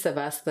piece of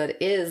us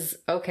that is,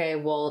 okay,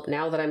 well,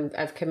 now that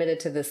I've committed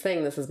to this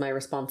thing, this is my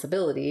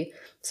responsibility.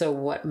 So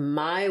what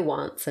my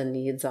wants and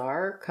needs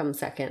are come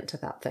second to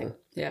that thing.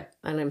 Yeah.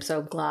 And I'm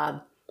so glad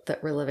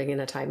that we're living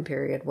in a time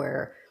period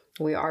where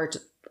we are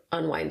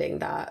unwinding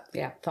that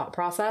thought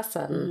process.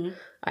 And mm-hmm.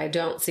 I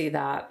don't see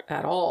that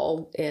at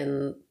all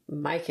in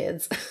my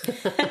kids.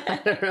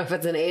 I don't know if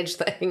it's an age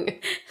thing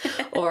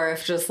or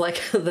if just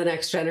like the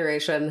next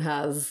generation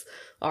has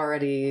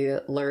already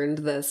learned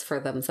this for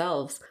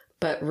themselves.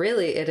 But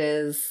really, it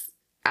is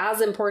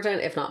as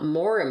important, if not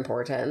more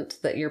important,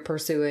 that you're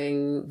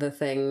pursuing the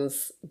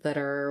things that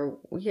are,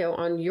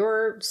 on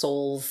your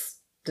soul's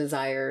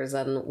desires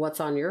and what's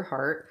on your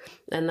heart.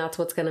 And that's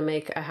what's going to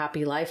make a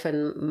happy life.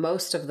 And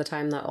most of the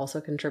time, that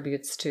also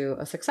contributes to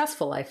a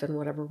successful life in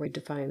whatever way you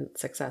define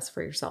success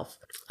for yourself.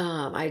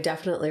 I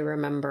definitely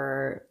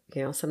remember,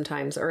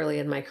 sometimes early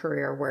in my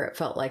career where it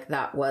felt like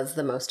that was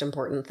the most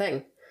important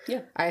thing.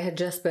 Yeah. I had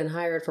just been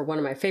hired for one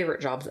of my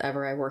favorite jobs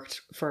ever. I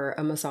worked for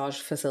a massage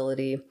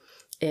facility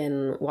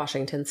in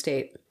Washington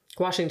State.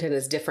 Washington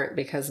is different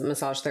because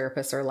massage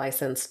therapists are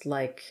licensed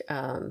like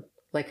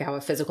how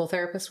a physical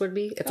therapist would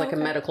be. It's like a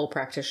medical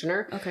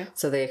practitioner. Okay.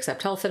 So they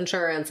accept health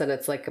insurance, and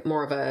it's like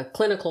more of a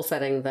clinical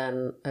setting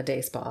than a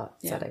day spa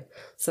setting.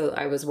 So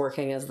I was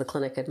working as the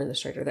clinic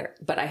administrator there,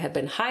 but I had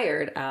been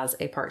hired as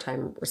a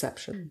part-time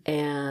reception.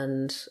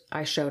 And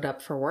I showed up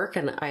for work,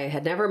 and I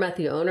had never met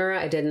the owner.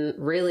 I didn't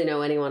really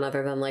know anyone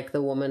other than like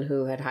the woman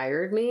who had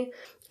hired me.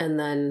 And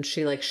then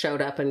she like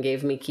showed up and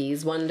gave me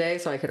keys one day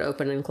so I could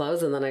open and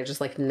close. And then I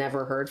just like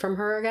never heard from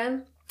her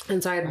again.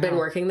 And so I had been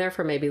working there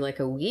for maybe like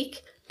a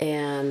week.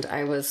 And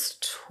I was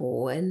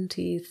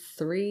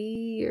 23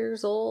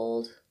 years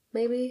old,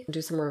 maybe.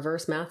 Do some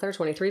reverse math there,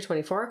 23,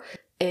 24.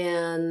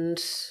 And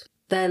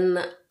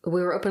then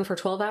we were open for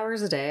 12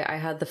 hours a day. I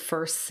had the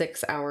first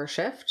 6-hour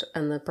shift,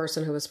 and the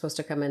person who was supposed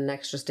to come in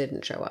next just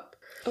didn't show up.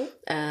 Oh.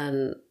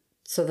 And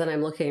so then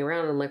I'm looking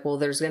around, and I'm like, well,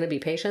 there's going to be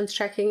patients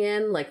checking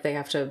in. Like they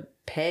have to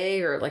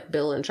pay or like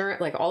bill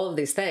insurance, like all of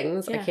these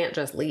things. I can't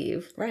just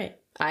leave. Right.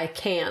 I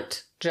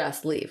can't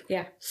just leave.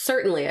 Yeah.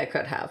 Certainly I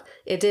could have.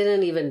 It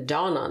didn't even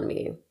dawn on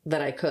me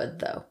that I could,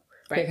 though.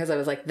 Right. Because I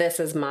was like, this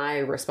is my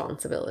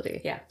responsibility.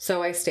 Yeah.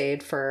 So I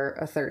stayed for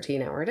a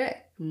 13-hour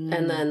day. Mm.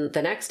 And then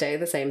the next day,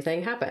 the same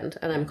thing happened.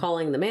 And I'm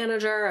calling the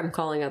manager. I'm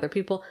calling other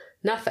people.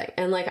 Nothing.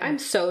 And like, I'm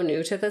so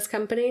new to this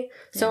company.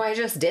 So I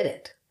just did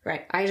it.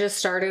 Right. I just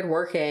started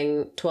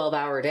working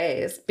 12-hour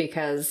days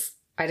because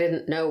I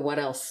didn't know what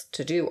else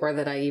to do or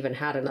that I even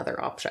had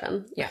another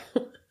option. Yeah.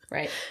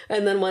 Right.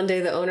 And then one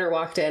day the owner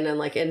walked in and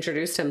like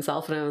introduced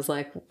himself, and I was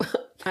like,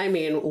 I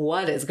mean,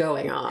 what is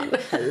going on?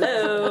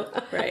 Hello.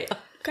 Right.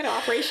 What kind of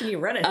operation you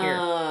running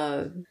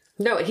here?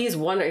 No, he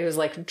was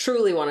like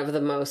truly one of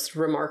the most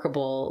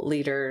remarkable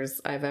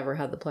leaders I've ever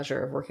had the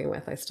pleasure of working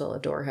with. I still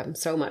adore him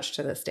so much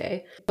to this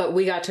day. But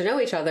we got to know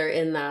each other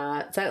in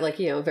that set, like,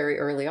 very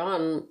early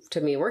on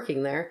to me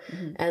working there.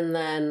 Mm-hmm. And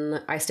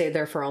then I stayed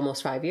there for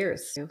almost 5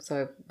 years.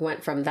 So I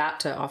went from that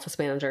to office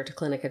manager to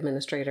clinic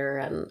administrator,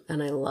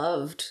 and I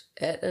loved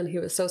it. And he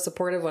was so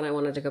supportive when I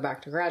wanted to go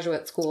back to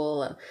graduate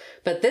school.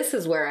 But this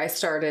is where I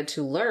started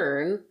to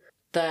learn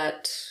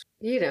that,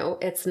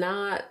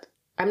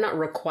 I'm not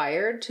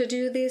required to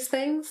do these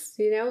things,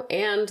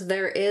 and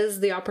there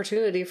is the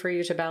opportunity for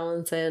you to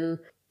balance in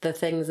the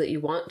things that you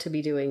want to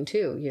be doing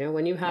too.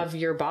 When you have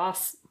your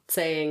boss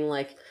saying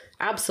like,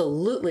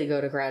 absolutely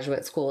go to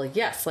graduate school.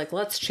 Yes. Like,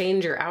 let's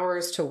change your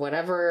hours to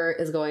whatever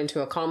is going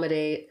to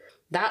accommodate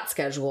that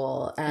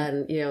schedule.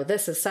 And,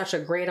 this is such a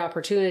great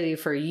opportunity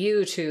for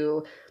you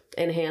to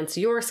enhance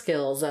your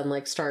skills and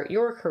like start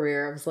your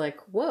career. I was like,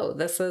 whoa,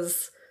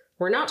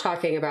 we're not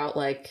talking about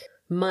like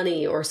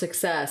money or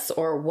success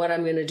or what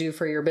I'm going to do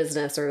for your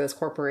business or this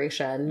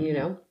corporation,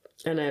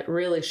 and it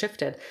really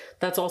shifted.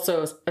 That's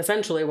also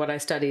essentially what I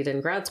studied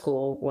in grad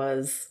school,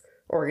 was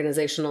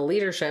organizational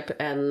leadership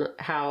and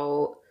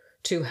how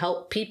to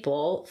help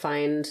people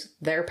find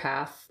their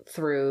path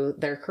through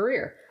their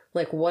career.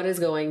 Like, what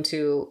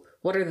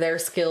are their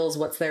skills?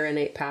 What's their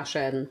innate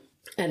passion?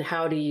 And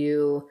how do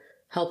you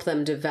help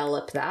them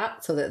develop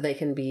that so that they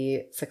can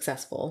be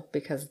successful?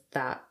 Because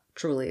that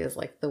truly is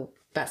like the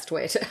best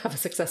way to have a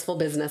successful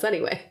business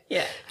anyway.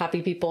 Yeah.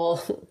 Happy people,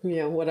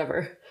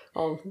 whatever.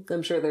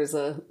 I'm sure there's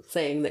a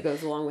saying that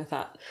goes along with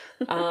that.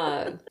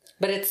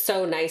 But it's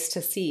so nice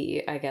to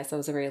see, I guess that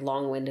was a very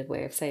long-winded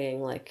way of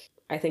saying, like,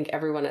 I think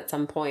everyone at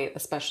some point,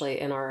 especially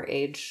in our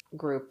age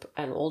group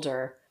and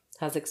older,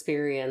 has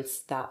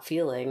experienced that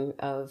feeling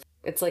of,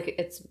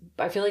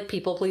 I feel like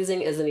people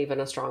pleasing isn't even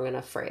a strong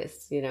enough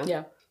phrase,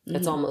 Yeah.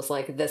 It's almost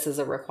like this is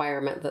a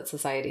requirement that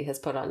society has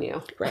put on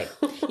you. Right.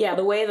 Yeah,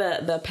 the way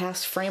the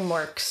past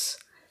frameworks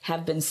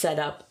have been set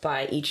up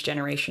by each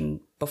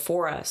generation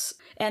before us.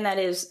 And it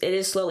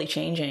is slowly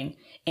changing.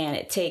 And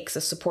it takes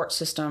a support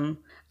system,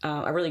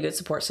 a really good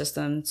support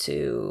system,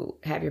 to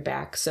have your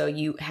back. So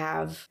you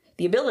have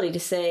the ability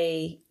to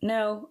say,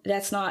 no,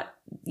 that's not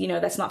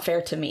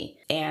fair to me.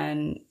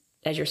 And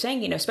as you're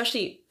saying,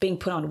 especially being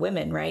put on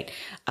women, right?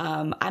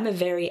 I'm a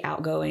very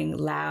outgoing,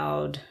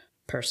 loud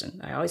person.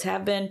 I always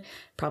have been,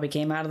 probably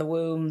came out of the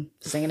womb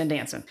singing and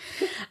dancing.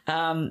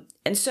 And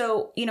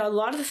so, a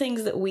lot of the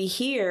things that we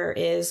hear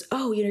is,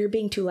 oh, you're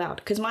being too loud.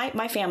 Because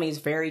my family is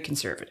very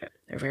conservative.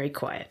 They're very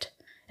quiet.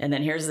 And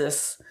then here's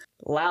this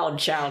loud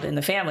child in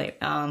the family,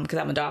 because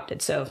I'm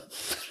adopted. So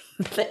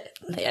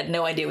they had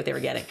no idea what they were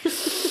getting.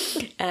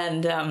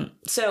 And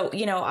so,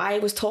 I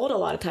was told a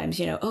lot of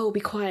times, oh, be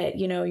quiet.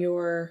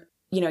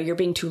 You're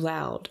being too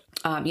loud.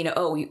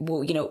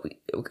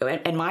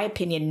 And my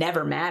opinion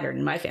never mattered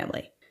in my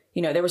family.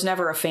 There was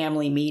never a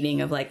family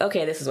meeting of like,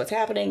 okay, this is what's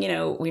happening.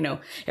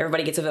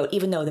 Everybody gets a vote,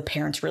 even though the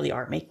parents really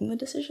aren't making the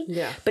decision.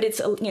 Yeah. But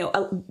it's,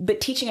 but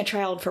teaching a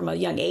child from a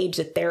young age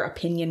that their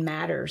opinion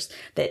matters,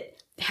 that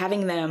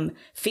having them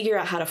figure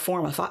out how to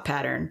form a thought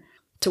pattern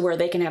to where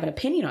they can have an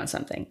opinion on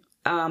something.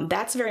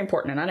 That's very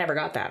important. And I never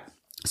got that.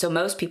 So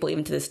most people,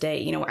 even to this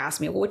day, ask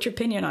me, well, what's your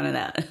opinion on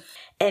that?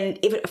 And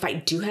if I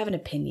do have an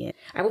opinion,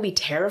 I will be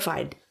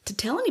terrified to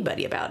tell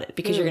anybody about it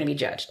because you're going to be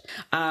judged.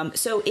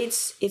 So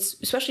it's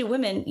especially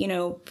women,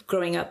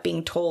 growing up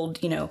being told,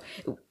 oh,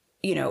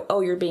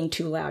 you're being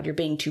too loud, you're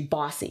being too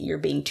bossy, you're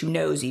being too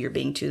nosy, you're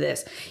being too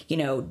this,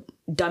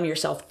 dumb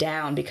yourself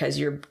down because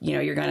you're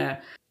going to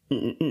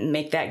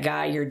make that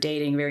guy you're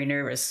dating very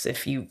nervous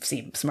if you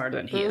seem smarter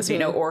than he is,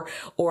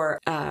 or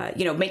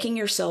making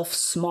yourself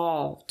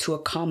small to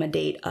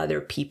accommodate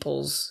other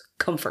people's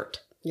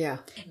comfort. Yeah.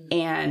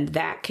 And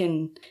that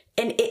can,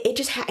 and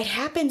it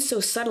happens so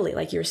subtly,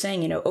 like you were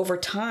saying, over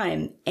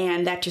time,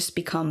 and that just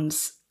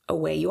becomes a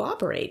way you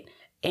operate.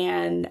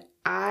 And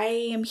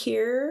I am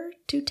here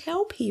to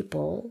tell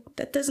people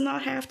that does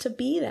not have to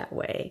be that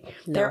way.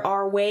 No. There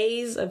are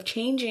ways of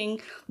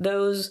changing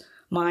those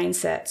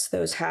mindsets,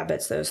 those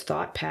habits, those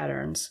thought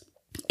patterns,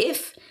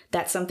 if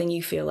that's something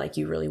you feel like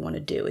you really want to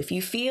do. If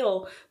you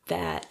feel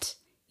that,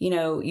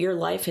 your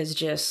life has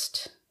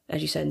just,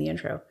 as you said in the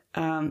intro,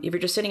 if you're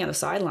just sitting on the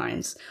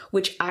sidelines,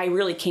 which I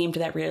really came to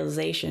that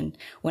realization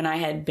when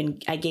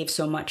I gave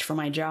so much for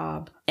my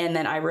job. And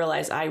then I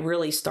realized I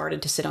really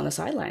started to sit on the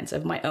sidelines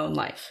of my own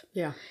life.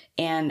 Yeah.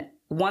 And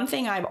one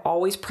thing I've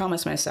always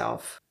promised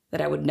myself that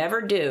I would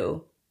never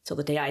do till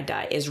the day I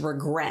die is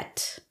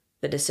regret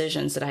the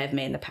decisions that I have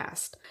made in the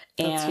past.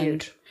 That's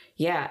huge.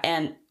 Yeah.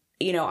 And,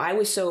 I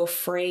was so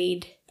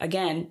afraid,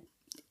 again,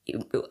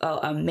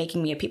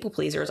 making me a people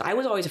pleaser. I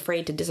was always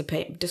afraid to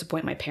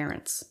disappoint my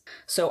parents.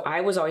 So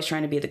I was always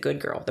trying to be the good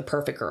girl, the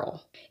perfect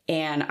girl.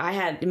 And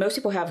most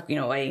people have, a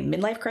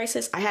midlife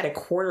crisis. I had a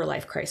quarter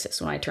life crisis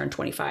when I turned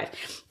 25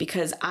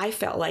 because I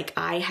felt like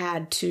I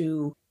had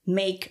to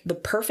make the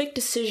perfect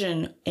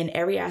decision in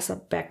every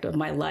aspect of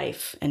my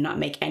life and not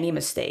make any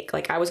mistake.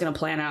 Like I was going to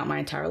plan out my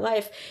entire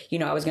life.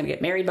 I was going to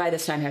get married by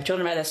this time, have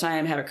children by this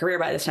time, have a career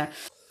by this time.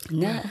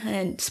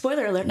 And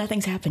spoiler alert,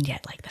 nothing's happened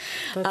yet like that.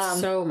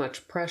 That's so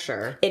much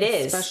pressure. It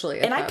is. Especially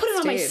at and I that put it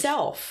on stage.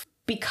 myself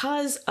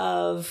because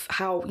of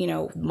how,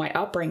 my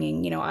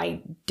upbringing,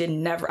 I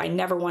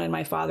never wanted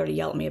my father to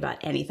yell at me about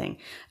anything.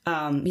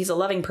 He's a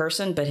loving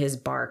person, but his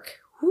bark,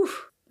 whew,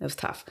 it was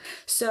tough.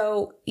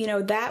 So,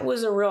 that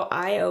was a real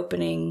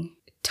eye-opening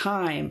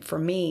time for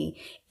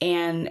me.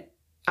 And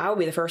I'll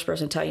be the first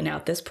person to tell you now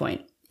at this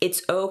point,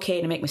 it's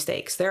okay to make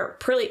mistakes. There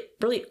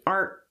really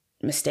aren't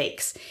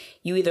mistakes.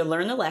 You either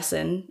learn the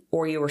lesson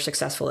or you were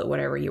successful at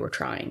whatever you were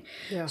trying.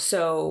 Yeah.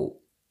 So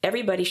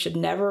everybody should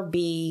never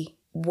be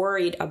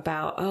worried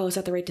about, oh, is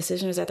that the right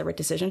decision? Is that the right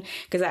decision?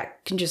 Because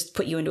that can just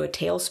put you into a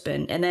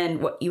tailspin. And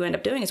then what you end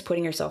up doing is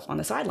putting yourself on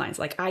the sidelines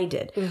like I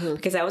did,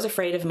 because I was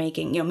afraid of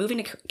moving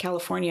to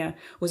California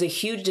was a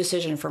huge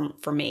decision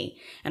for me.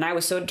 And I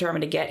was so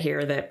determined to get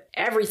here that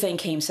everything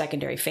came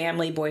secondary,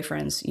 family,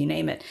 boyfriends, you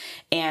name it.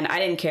 And I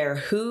didn't care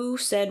who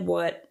said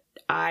what,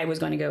 I was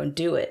going to go and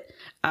do it.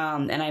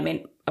 And I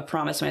made a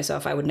promise to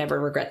myself I would never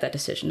regret that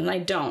decision. And I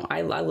don't.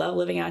 I love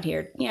living out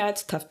here. Yeah,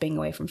 it's tough being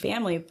away from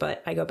family,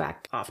 but I go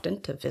back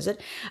often to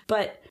visit.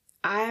 But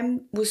I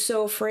was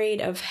so afraid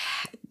of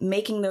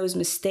making those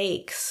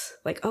mistakes.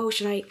 Like, oh,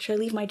 should I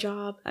leave my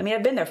job? I mean,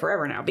 I've been there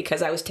forever now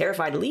because I was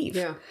terrified to leave.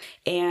 Yeah.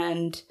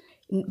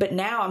 But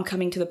now I'm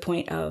coming to the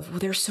point of, well,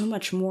 there's so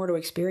much more to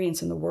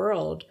experience in the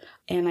world.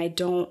 And I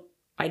don't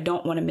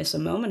want to miss a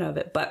moment of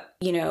it. But,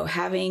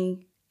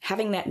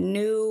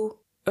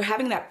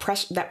 having that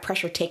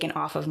pressure taken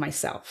off of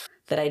myself,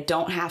 that I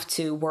don't have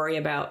to worry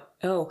about,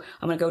 oh,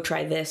 I'm going to go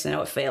try this and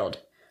oh, it failed.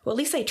 Well, at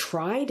least I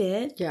tried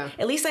it. Yeah.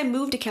 At least I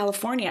moved to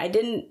California. I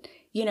didn't,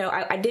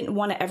 I didn't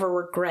want to ever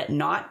regret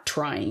not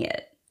trying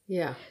it.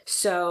 Yeah.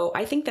 So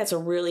I think that's a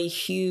really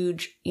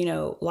huge,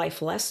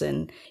 life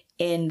lesson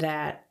in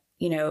that,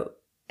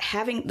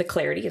 having the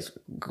clarity is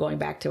going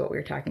back to what we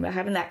were talking about,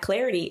 having that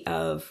clarity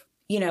of,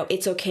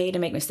 it's okay to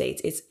make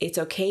mistakes. It's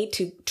okay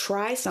to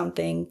try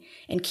something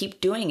and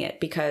keep doing it,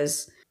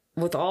 because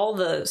with all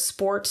the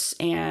sports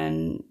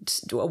and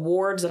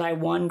awards that I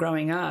won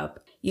growing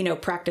up,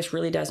 practice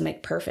really does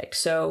make perfect.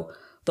 So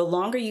the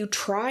longer you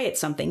try at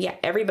something, yeah,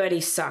 everybody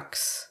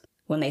sucks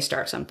when they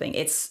start something.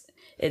 It's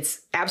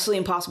absolutely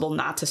impossible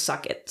not to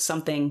suck at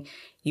something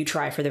you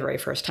try for the very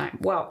first time.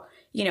 Well,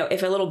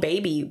 if a little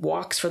baby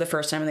walks for the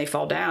first time and they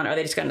fall down, are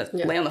they just going to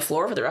lay on the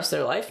floor for the rest of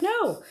their life?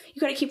 No, you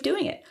got to keep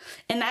doing it.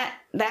 And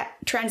that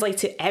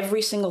translates to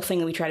every single thing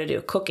that we try to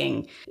do: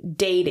 cooking,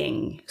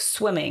 dating,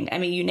 swimming. I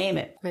mean, you name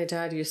it. My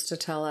dad used to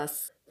tell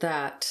us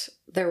that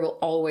there will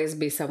always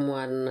be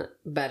someone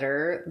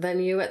better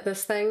than you at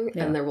this thing,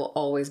 and there will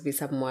always be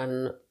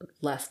someone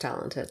less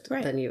talented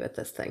than you at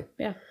this thing.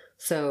 Yeah.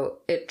 So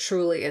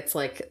it's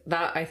like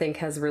that, I think,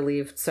 has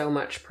relieved so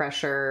much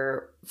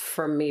pressure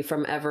from me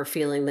from ever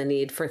feeling the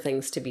need for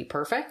things to be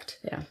perfect.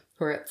 Yeah.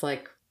 Where it's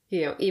like,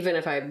 even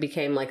if I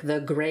became like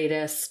the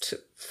greatest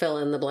fill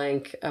in the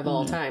blank of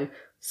all time,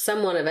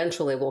 someone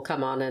eventually will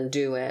come on and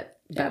do it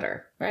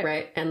better. Right.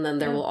 Right. And then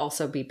there will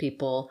also be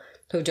people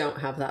who don't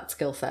have that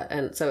skill set.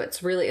 And so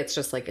it's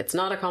just like, it's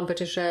not a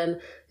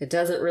competition. It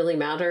doesn't really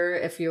matter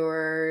if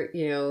you're,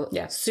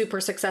 super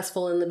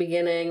successful in the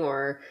beginning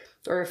or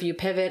if you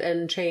pivot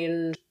and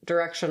change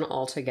direction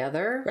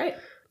altogether. Right.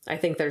 I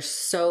think there's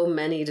so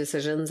many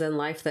decisions in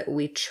life that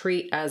we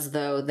treat as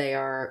though they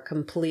are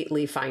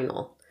completely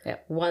final. Yeah.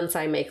 Once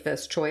I make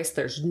this choice,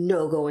 there's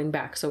no going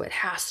back. So it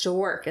has to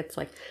work. It's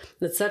like,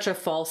 it's such a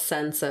false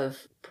sense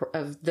of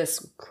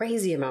this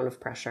crazy amount of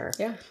pressure.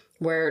 Yeah.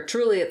 Where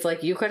truly it's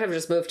like, you could have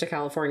just moved to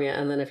California,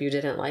 and then if you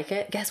didn't like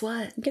it, guess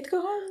what? You get to go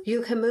home.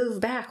 You can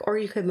move back, or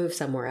you could move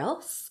somewhere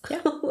else.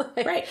 Yeah.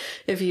 Like, right.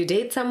 If you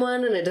date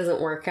someone and it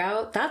doesn't work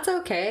out, that's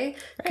okay.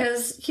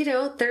 Because,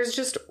 there's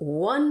just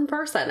one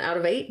person out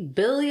of 8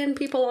 billion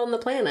people on the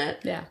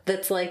planet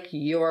that's like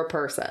your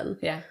person.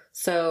 Yeah.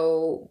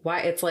 So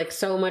why it's like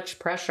so much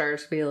pressure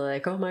to be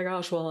like, oh my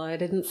gosh, well, I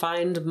didn't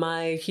find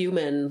my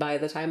human by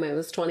the time I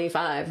was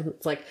 25.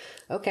 It's like,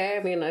 okay,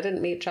 I mean, I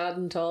didn't meet Chad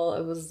until I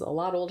was a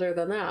lot older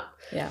than that.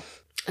 Yeah.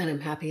 And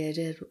I'm happy I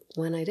did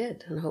when I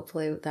did. And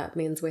hopefully that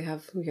means we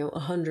have,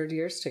 100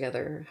 years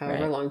together,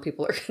 however long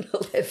people are going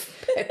to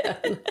live by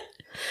then.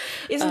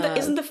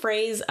 Isn't the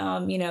phrase,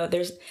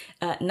 there's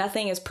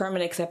nothing is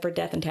permanent except for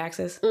death and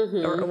taxes?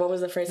 Or what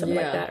was the phrase? Something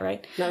like that,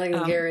 right? Nothing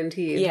is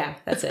guaranteed. Yeah,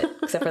 that's it.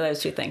 Except for those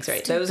two things,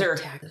 right? Those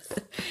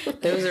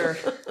are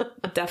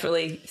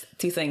definitely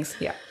two things.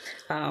 Yeah.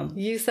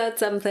 You said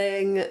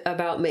something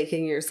about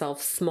making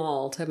yourself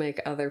small to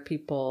make other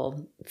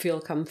people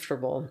feel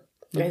comfortable.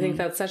 I think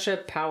that's such a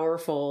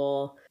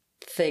powerful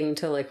thing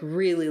to like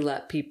really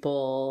let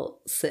people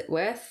sit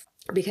with,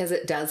 because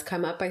it does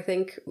come up, I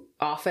think,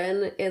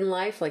 often in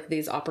life, like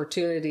these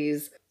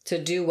opportunities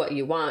to do what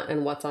you want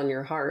and what's on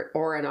your heart,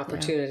 or an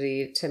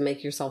opportunity to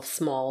make yourself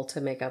small to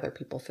make other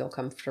people feel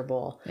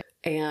comfortable. Yeah.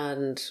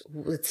 And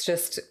it's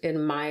just,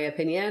 in my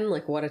opinion,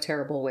 like, what a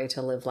terrible way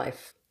to live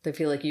life. I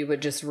feel like you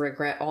would just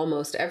regret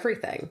almost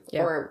everything,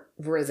 or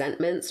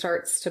resentment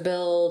starts to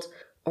build,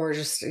 or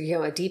just,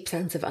 a deep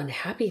sense of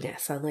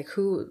unhappiness. I'm like,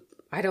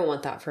 I don't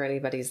want that for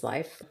anybody's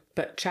life.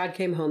 But Chad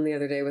came home the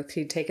other day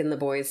he'd taken the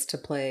boys to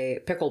play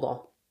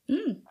pickleball.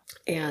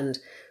 And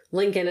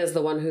Lincoln is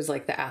the one who's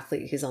like the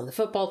athlete. He's on the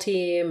football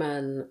team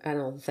and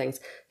all the things.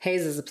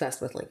 Hayes is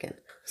obsessed with Lincoln.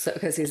 So,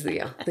 because he's the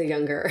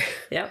younger,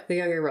 the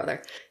younger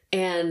brother.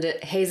 And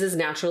Hayes is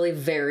naturally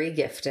very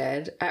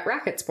gifted at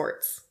racket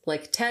sports,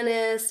 like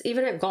tennis,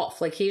 even at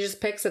golf. Like he just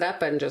picks it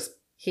up and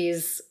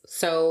he's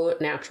so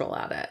natural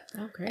at it.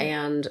 Oh, great.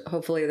 And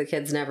hopefully the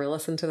kids never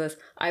listen to this.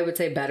 I would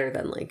say better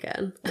than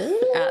Lincoln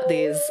at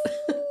these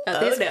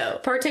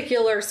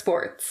particular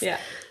sports. Yeah.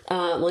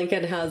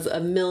 Lincoln has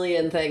a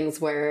million things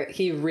where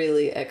he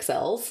really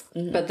excels,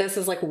 but this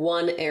is like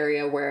one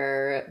area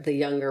where the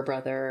younger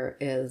brother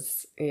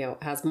is,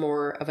 has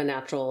more of a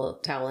natural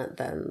talent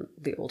than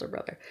the older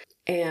brother.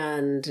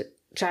 And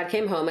Chad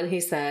came home and he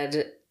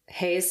said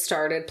Hayes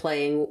started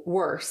playing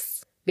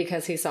worse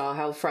because he saw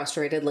how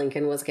frustrated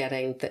Lincoln was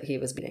getting that he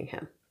was beating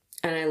him.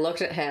 And I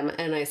looked at him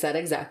and I said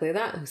exactly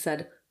that. I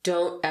said,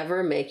 don't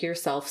ever make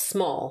yourself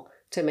small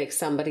to make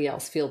somebody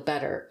else feel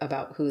better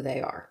about who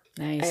they are.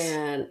 Nice.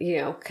 And,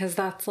 because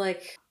that's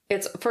like,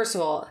 it's, first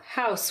of all,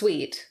 how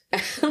sweet.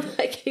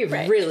 Like he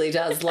really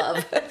does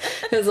love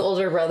his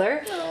older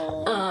brother.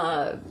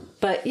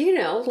 But,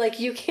 like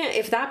you can't,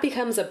 if that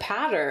becomes a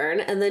pattern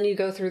and then you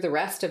go through the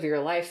rest of your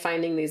life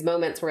finding these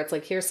moments where it's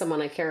like, here's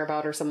someone I care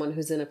about or someone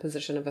who's in a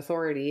position of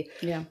authority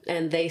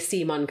and they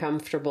seem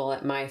uncomfortable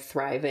at my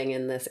thriving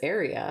in this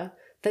area,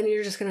 then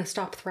you're just going to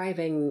stop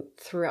thriving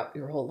throughout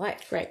your whole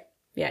life. Right.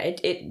 Yeah,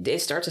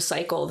 it starts a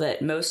cycle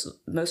that most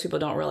people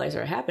don't realize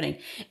are happening.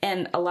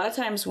 And a lot of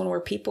times when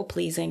we're people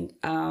pleasing,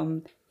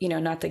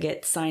 not to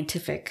get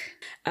scientific,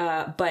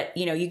 but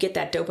you get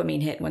that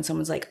dopamine hit when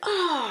someone's like,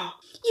 "Oh,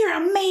 you're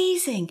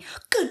amazing.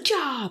 Good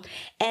job."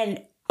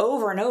 And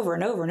over and over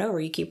and over and over,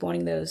 you keep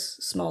wanting those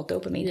small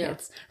dopamine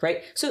hits,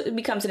 right? So it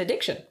becomes an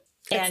addiction.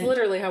 It's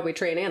literally how we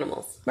train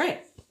animals.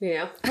 Right.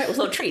 Yeah. Right, with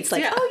little treats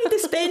like, oh, you do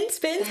spin.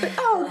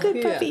 Oh,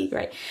 good puppy. Yeah.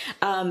 Right.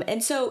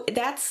 And so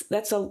that's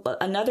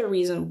another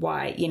reason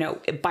why,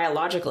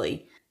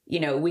 biologically,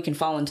 we can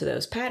fall into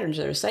those patterns,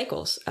 those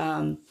cycles.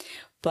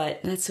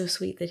 But that's so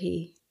sweet that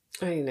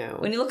I know.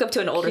 When you look up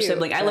to an older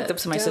sibling, I looked up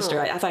to my sister.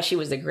 I thought she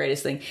was the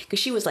greatest thing because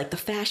she was like the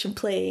fashion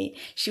plate.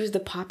 She was the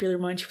popular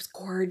one. She was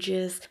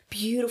gorgeous,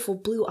 beautiful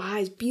blue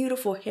eyes,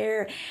 beautiful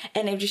hair.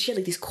 And she had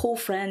like these cool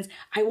friends.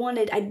 I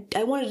wanted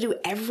to do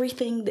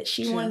everything that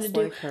she wanted to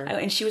do. Like her.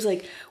 And she was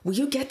like, will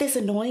you get this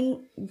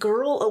annoying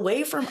girl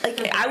away from,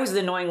 like, I was the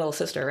annoying little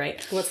sister,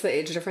 right? What's the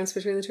age difference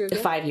between the two of you?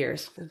 5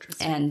 years.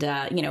 Interesting. And,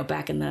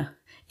 back in the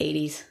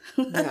 80s.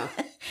 Yeah.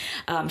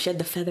 She had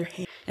the feather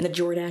hair and the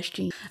Jordache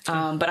jeans.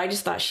 But I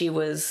just thought she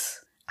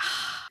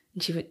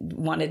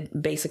wanted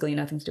basically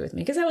nothing to do with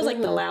me because I was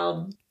like the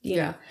loud,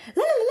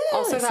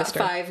 Also, that sister.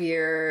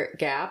 5-year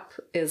gap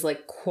is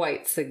like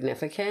quite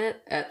significant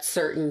at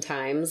certain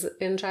times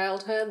in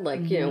childhood.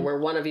 Like, where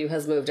one of you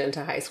has moved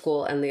into high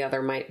school and the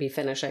other might be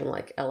finishing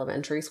like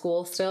elementary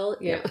school still.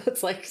 You know,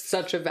 it's like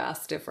such a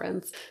vast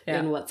difference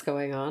in what's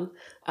going on.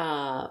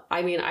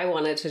 I mean, I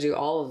wanted to do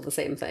all of the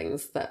same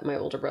things that my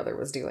older brother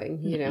was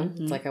doing,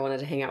 It's like I wanted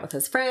to hang out with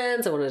his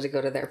friends. I wanted to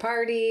go to their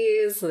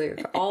parties,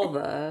 all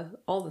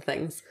the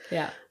things.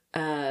 Yeah.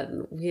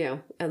 And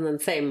then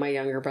same, my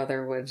younger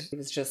brother he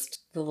was just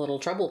the little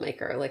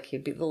troublemaker. Like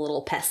he'd be the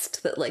little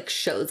pest that like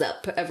shows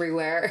up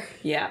everywhere.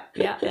 Yeah.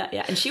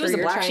 And she was the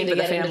black sheep of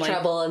the family. Into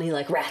trouble and he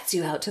like rats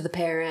you out to the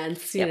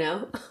parents, you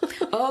know?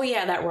 Oh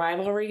yeah, that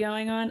rivalry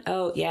going on.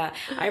 Oh yeah.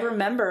 I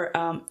remember,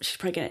 she's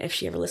probably gonna, if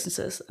she ever listens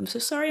to this, I'm so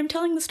sorry I'm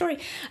telling the story.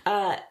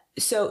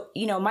 So,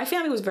 my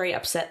family was very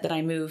upset that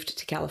I moved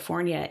to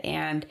California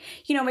and,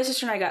 my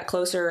sister and I got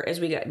closer as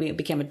we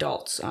became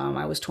adults.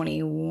 I was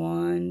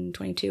 21,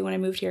 22 when I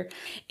moved here.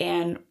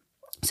 And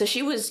so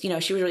she was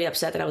really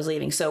upset that I was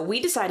leaving. So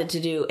we decided to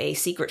do a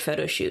secret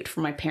photo shoot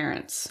for my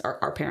parents,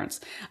 or our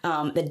parents,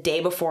 the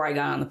day before I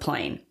got on the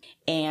plane.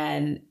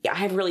 And I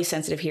have really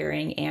sensitive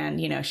hearing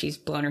and, she's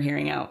blown her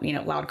hearing out,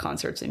 loud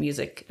concerts and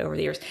music over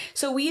the years.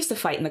 So we used to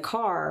fight in the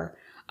car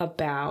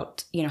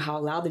about, how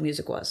loud the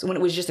music was when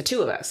it was just the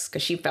two of us,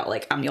 because she felt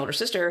like I'm the older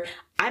sister.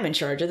 I'm in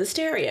charge of the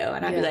stereo.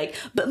 And I'd be like,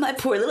 but my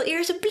poor little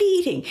ears are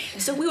bleeding.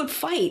 So we would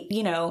fight,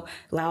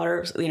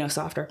 louder,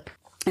 softer.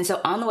 And so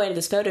on the way to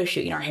this photo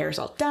shoot, our hair's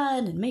all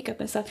done and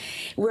makeup and stuff.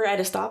 We're at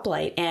a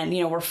stoplight and,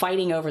 we're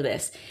fighting over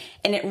this.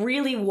 And it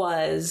really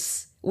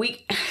was,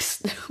 we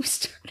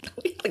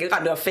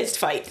got into a fist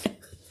fight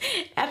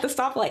at the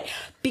stoplight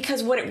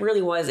because what it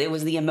really was, it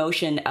was the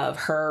emotion of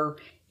her,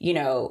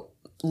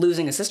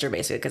 losing a sister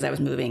basically because I was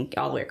moving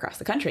all the way across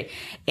the country.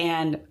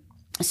 And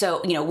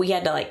so, we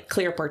had to like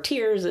clear up our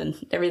tears and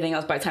everything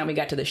else by the time we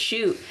got to the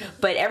shoot.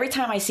 But every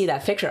time I see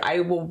that picture, I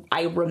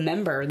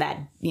remember that,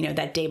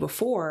 that day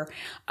before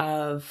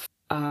of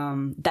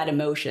that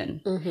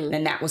emotion. Mm-hmm.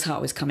 And that was how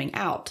it was coming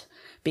out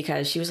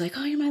because she was like,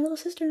 oh, you're my little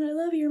sister and I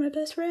love you. You're my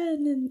best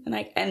friend.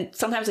 And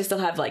sometimes I still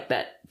have like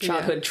that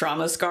childhood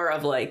trauma scar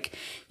of like,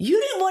 you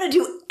didn't want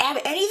to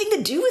have anything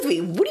to do with me.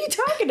 What are you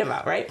talking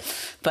about? Right.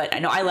 But I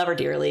know I love her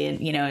dearly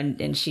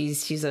and, and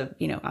she's a,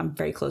 I'm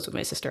very close with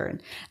my sister.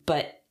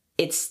 But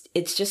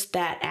it's just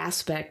that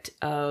aspect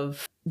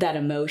of that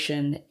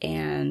emotion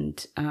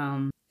and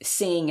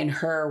seeing in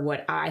her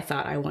what I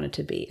thought I wanted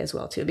to be as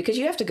well too, because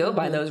you have to go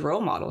by those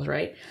role models,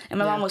 right? And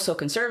my mom was so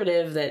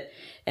conservative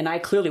and I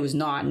clearly was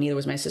not, and neither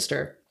was my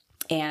sister.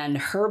 And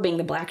her being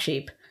the black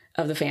sheep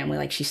of the family,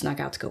 like she snuck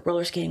out to go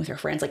roller skating with her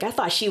friends. Like I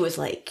thought she was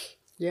like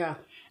a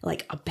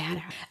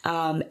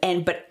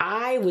badass. But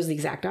I was the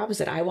exact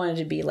opposite. I wanted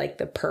to be like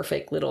the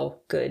perfect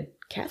little good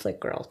Catholic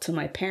girl to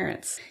my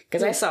parents,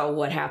 because I saw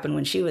what happened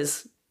when she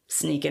was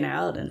sneaking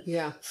out and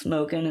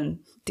smoking and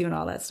doing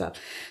all that stuff.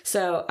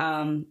 So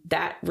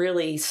that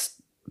really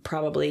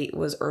probably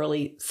was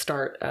early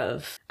start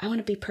of, I want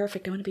to be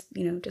perfect. I want to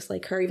be, just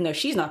like her, even though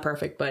she's not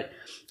perfect, but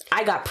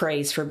I got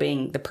praise for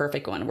being the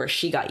perfect one, where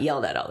she got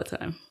yelled at all the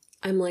time.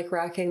 I'm like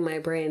racking my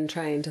brain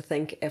trying to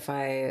think if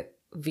I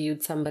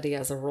viewed somebody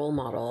as a role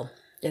model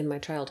in my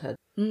childhood.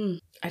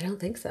 I don't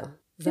think so.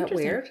 Is that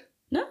weird?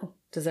 No.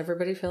 Does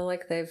everybody feel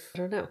like I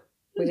don't know.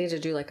 We need to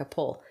do like a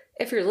poll.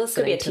 If you're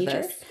listening to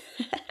this,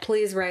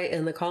 please write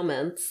in the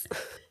comments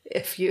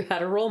if you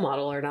had a role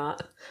model or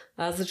not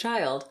as a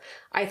child.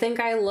 I think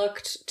I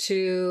looked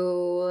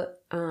to,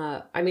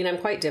 I'm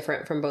quite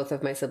different from both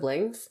of my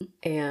siblings.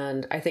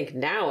 And I think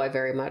now I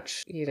very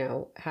much,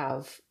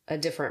 have a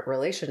different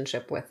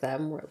relationship with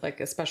them. Like,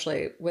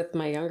 especially with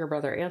my younger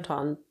brother,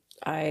 Anton,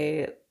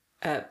 I'm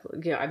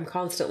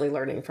constantly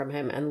learning from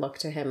him and look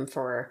to him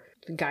for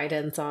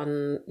guidance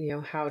on,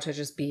 how to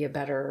just be a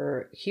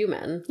better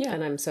human. Yeah.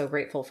 And I'm so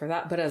grateful for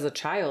that. But as a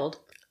child,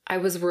 I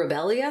was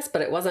rebellious,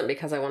 but it wasn't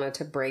because I wanted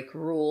to break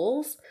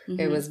rules.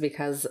 It was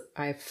because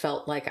I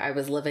felt like I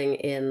was living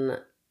in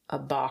a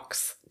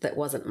box that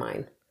wasn't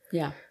mine.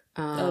 Yeah.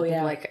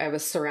 Like I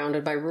was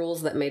surrounded by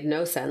rules that made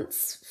no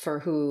sense for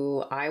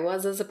who I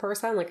was as a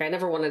person. Like I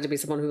never wanted to be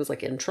someone who was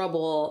like in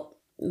trouble.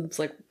 It's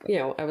like,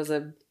 I was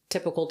a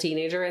typical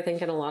teenager, I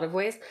think, in a lot of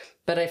ways,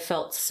 but I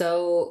felt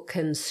so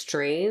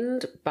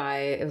constrained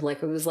by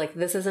like, it was like,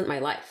 this isn't my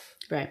life.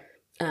 Right.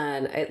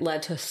 And it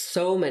led to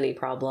so many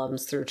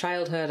problems through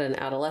childhood and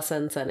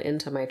adolescence and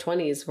into my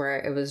 20s, where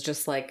it was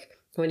just like,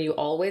 when you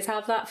always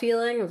have that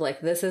feeling of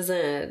like, this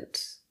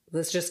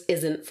just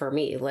isn't for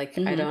me. Like,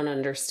 I don't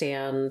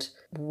understand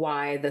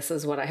why this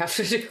is what I have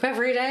to do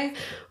every day,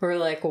 or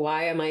like,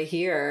 why am I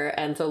here?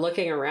 And so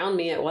looking around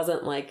me, it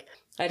wasn't like,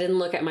 I didn't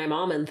look at my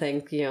mom and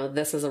think,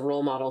 this is a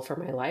role model for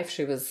my life.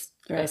 She was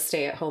a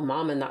stay-at-home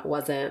mom, and that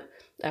wasn't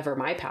ever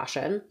my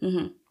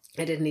passion.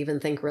 I didn't even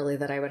think really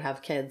that I would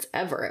have kids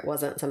ever. It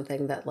wasn't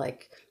something that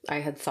like I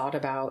had thought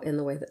about in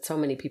the way that so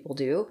many people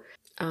do.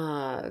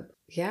 And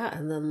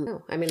then,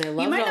 I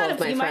love all of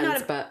my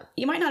friends, but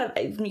you might not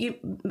have,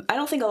 I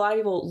don't think a lot of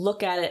people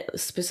look at it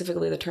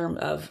specifically the term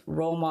of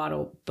role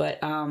model, but,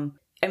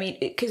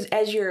 because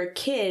as you're a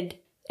kid,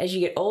 as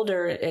you get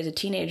older, as a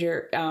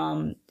teenager,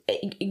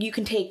 you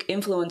can take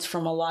influence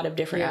from a lot of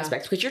different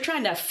aspects, because you're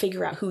trying to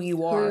figure out who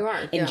you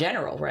are in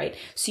general, right?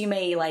 So you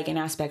may like an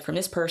aspect from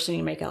this person,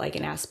 you may like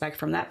an aspect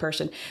from that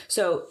person.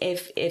 So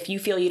if you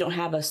feel you don't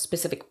have a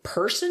specific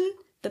person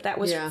that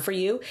was for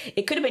you,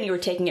 it could have been you were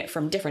taking it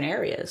from different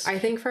areas. I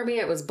think for me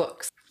it was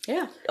books.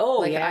 Yeah.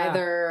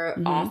 Either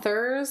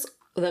authors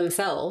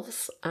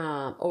themselves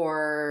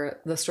or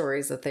the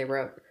stories that they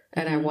wrote.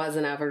 And I was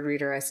an avid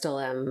reader. I still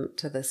am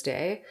to this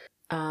day.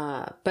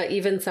 But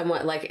even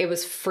somewhat like it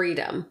was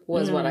freedom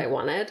was what I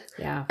wanted.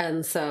 Yeah.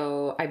 And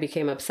so I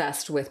became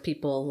obsessed with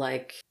people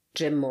like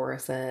Jim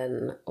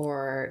Morrison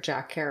or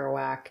Jack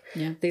Kerouac.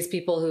 Yeah. These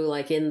people who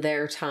like in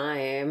their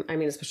time,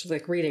 especially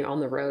like reading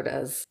On the Road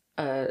as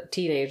a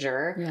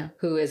teenager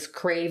who is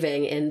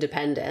craving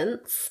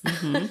independence.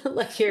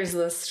 Like here's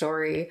this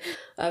story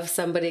of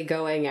somebody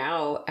going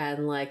out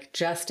and like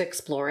just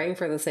exploring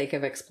for the sake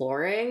of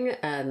exploring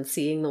and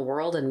seeing the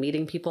world and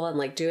meeting people and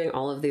like doing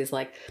all of these,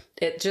 like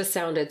it just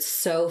sounded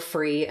so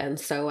free and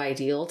so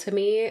ideal to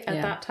me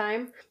at that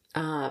time.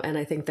 And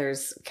I think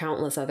there's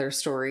countless other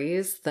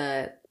stories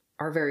that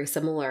are very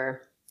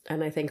similar.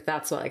 And I think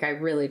that's what, like, I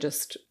really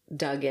just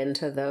dug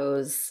into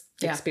those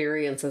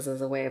experiences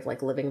as a way of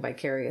like living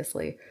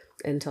vicariously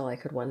until I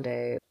could one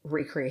day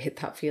recreate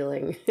that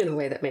feeling in a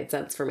way that made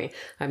sense for me.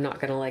 I'm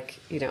not going to like,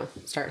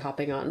 start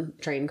hopping on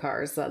train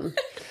cars and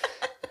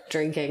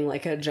drinking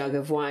like a jug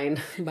of wine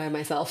by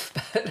myself,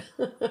 but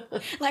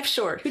life's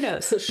short. Who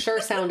knows? Sure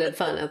sounded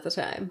fun at the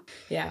time.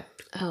 Yeah.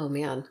 Oh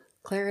man.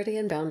 Clarity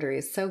and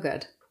boundaries. So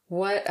good.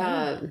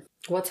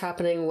 What's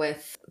happening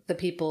with the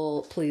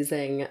people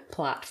pleasing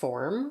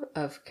platform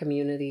of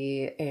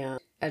community and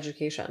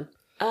education?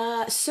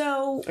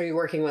 So are you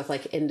working with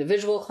like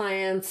individual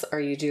clients? Are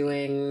you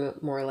doing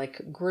more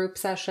like group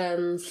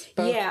sessions?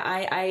 Both? Yeah,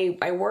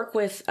 I work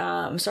with,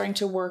 I'm starting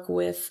to work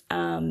with,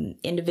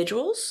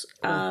 individuals,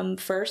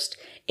 first.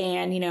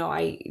 And,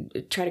 I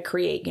try to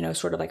create,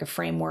 sort of like a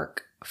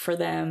framework for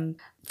them.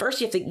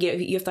 First, you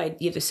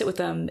have to sit with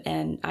them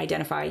and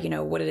identify,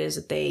 what it is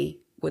that they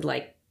would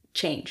like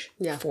change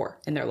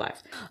for in their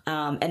life.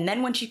 And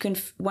then once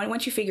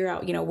you figure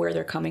out, where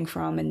they're coming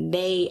from and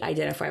they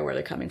identify where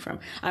they're coming from,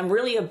 I'm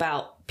really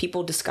about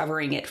people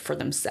discovering it for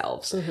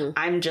themselves.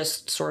 I'm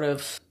just sort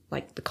of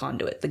like the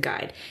conduit, the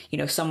guide,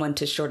 someone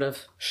to sort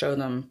of show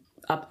them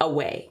a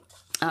way.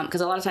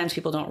 Because a lot of times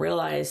people don't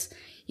realize,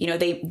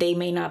 they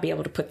may not be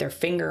able to put their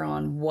finger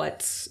on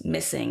what's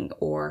missing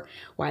or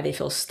why they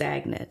feel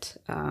stagnant.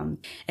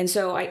 And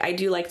so I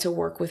do like to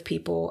work with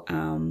people.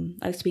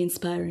 I like to be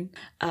inspiring,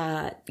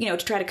 to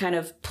try to kind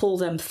of pull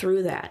them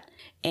through that.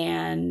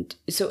 And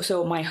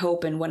so my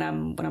hope and what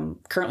I'm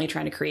currently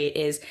trying to create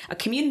is a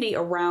community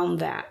around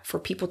that for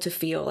people to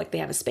feel like they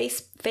have a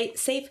safe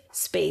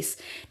space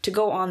to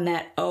go on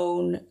that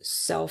own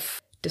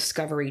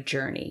self-discovery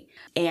journey.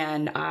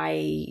 And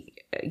I,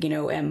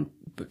 am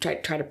try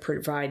to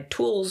provide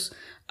tools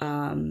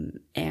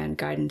and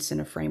guidance and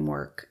a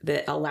framework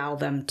that allow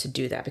them to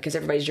do that, because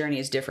everybody's journey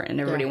is different and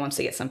everybody wants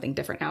to get something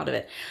different out of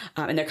it.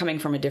 And they're coming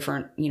from a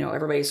different,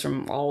 everybody's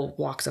from all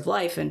walks of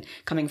life and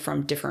coming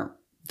from different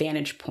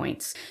vantage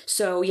points.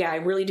 So yeah, I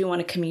really do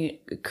want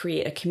to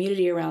create a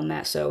community around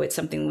that. So it's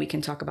something we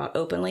can talk about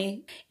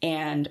openly.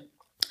 And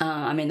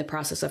I'm in the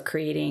process of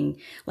creating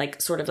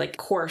sort of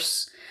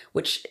course,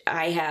 which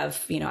I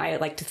have, I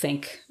like to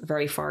think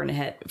very far and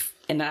ahead,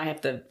 and I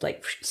have to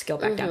scale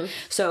back down.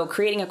 So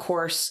creating a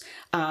course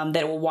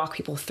that will walk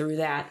people through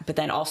that, but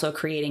then also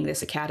creating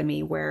this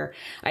academy where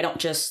I don't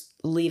just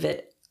leave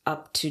it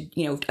up to,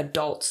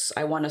 adults.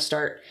 I want to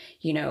start,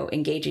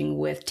 engaging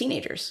with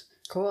teenagers.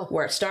 Cool.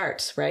 Where it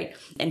starts, right?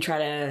 And try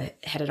to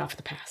head it off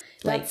the path.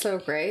 That's so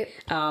great.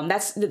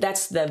 That's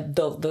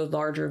the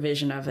larger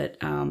vision of it.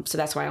 So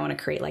that's why I want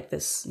to create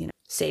this,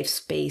 safe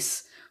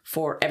space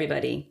for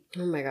everybody.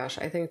 Oh my gosh.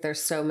 I think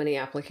there's so many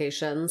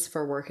applications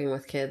for working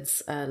with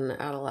kids and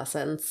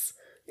adolescents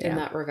in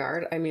that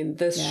regard. I mean,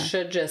 this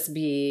should just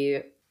be,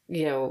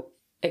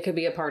 it could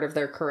be a part of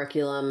their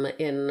curriculum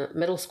in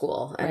middle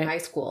school and high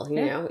school,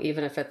 you know,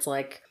 even if it's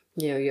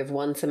you have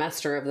one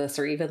semester of this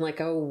or even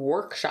a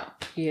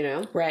workshop,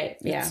 Right.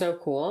 Yeah. It's so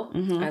cool.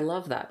 I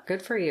love that.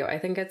 Good for you. I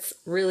think it's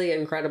really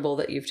incredible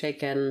that you've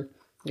taken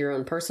your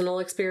own personal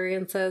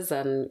experiences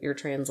and you're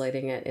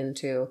translating it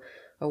into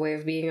a way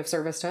of being of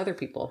service to other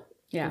people.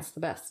 Yeah. It's the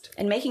best.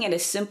 And making it a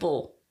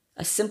simple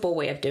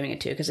way of doing it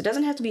too, because it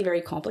doesn't have to be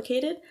very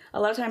complicated. A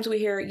lot of times we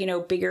hear,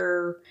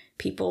 bigger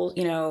people,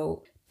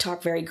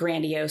 talk very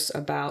grandiose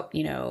about,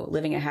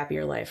 living a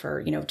happier life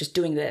or, just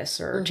doing this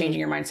or changing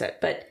your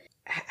mindset. But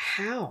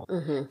how?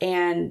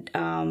 And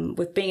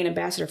with being an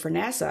ambassador for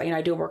NASA,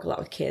 I do work a lot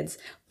with kids,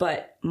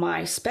 but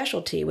my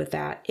specialty with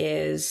that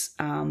is,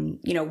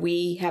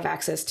 we have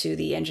access to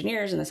the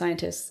engineers and the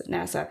scientists at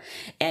NASA,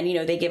 and,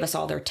 they give us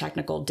all their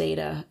technical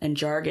data and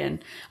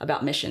jargon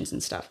about missions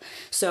and stuff.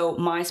 So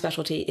my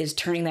specialty is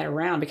turning that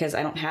around, because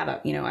I don't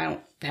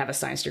have a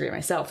science degree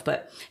myself,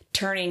 but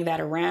turning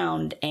that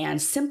around and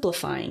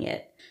simplifying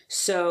it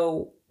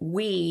so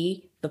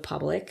we, the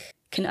public,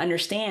 can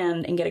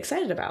understand and get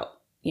excited about.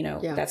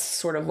 That's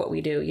sort of what we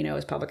do,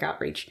 as public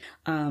outreach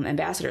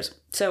ambassadors.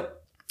 So,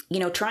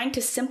 trying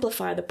to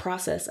simplify the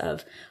process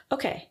of,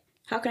 okay,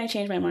 how can I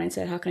change my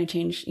mindset? How can I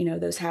change,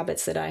 those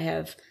habits that I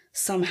have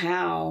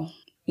somehow,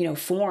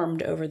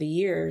 formed over the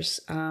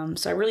years?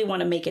 So I really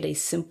want to make it a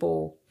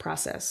simple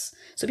process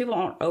so people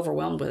aren't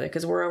overwhelmed with it,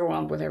 because we're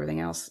overwhelmed with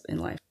everything else in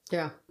life.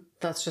 Yeah.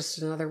 That's just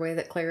another way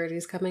that clarity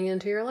is coming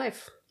into your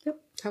life.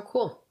 Yep. How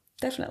cool.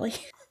 Definitely.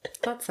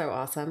 That's so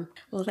awesome.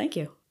 Well, thank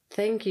you.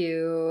 Thank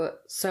you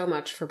so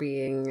much for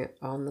being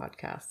on the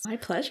podcast. My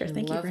pleasure.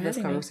 Thank you for having me. Love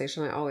this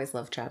conversation. I always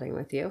love chatting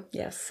with you.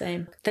 Yes,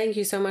 same. Thank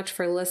you so much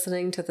for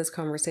listening to this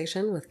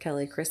conversation with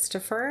Kelly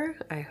Christopher.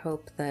 I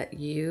hope that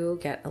you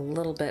get a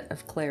little bit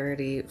of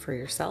clarity for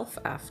yourself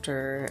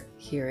after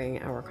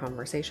hearing our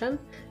conversation.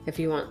 If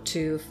you want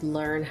to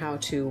learn how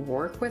to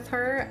work with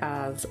her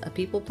as a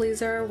people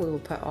pleaser, we will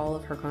put all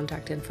of her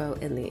contact info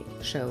in the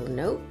show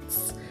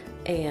notes.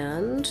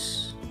 And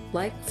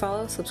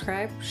follow,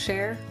 subscribe,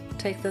 share.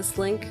 Take this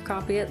link,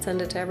 copy it,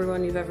 send it to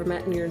everyone you've ever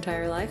met in your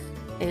entire life.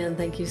 And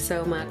thank you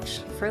so much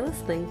for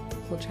listening.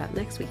 We'll chat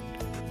next week.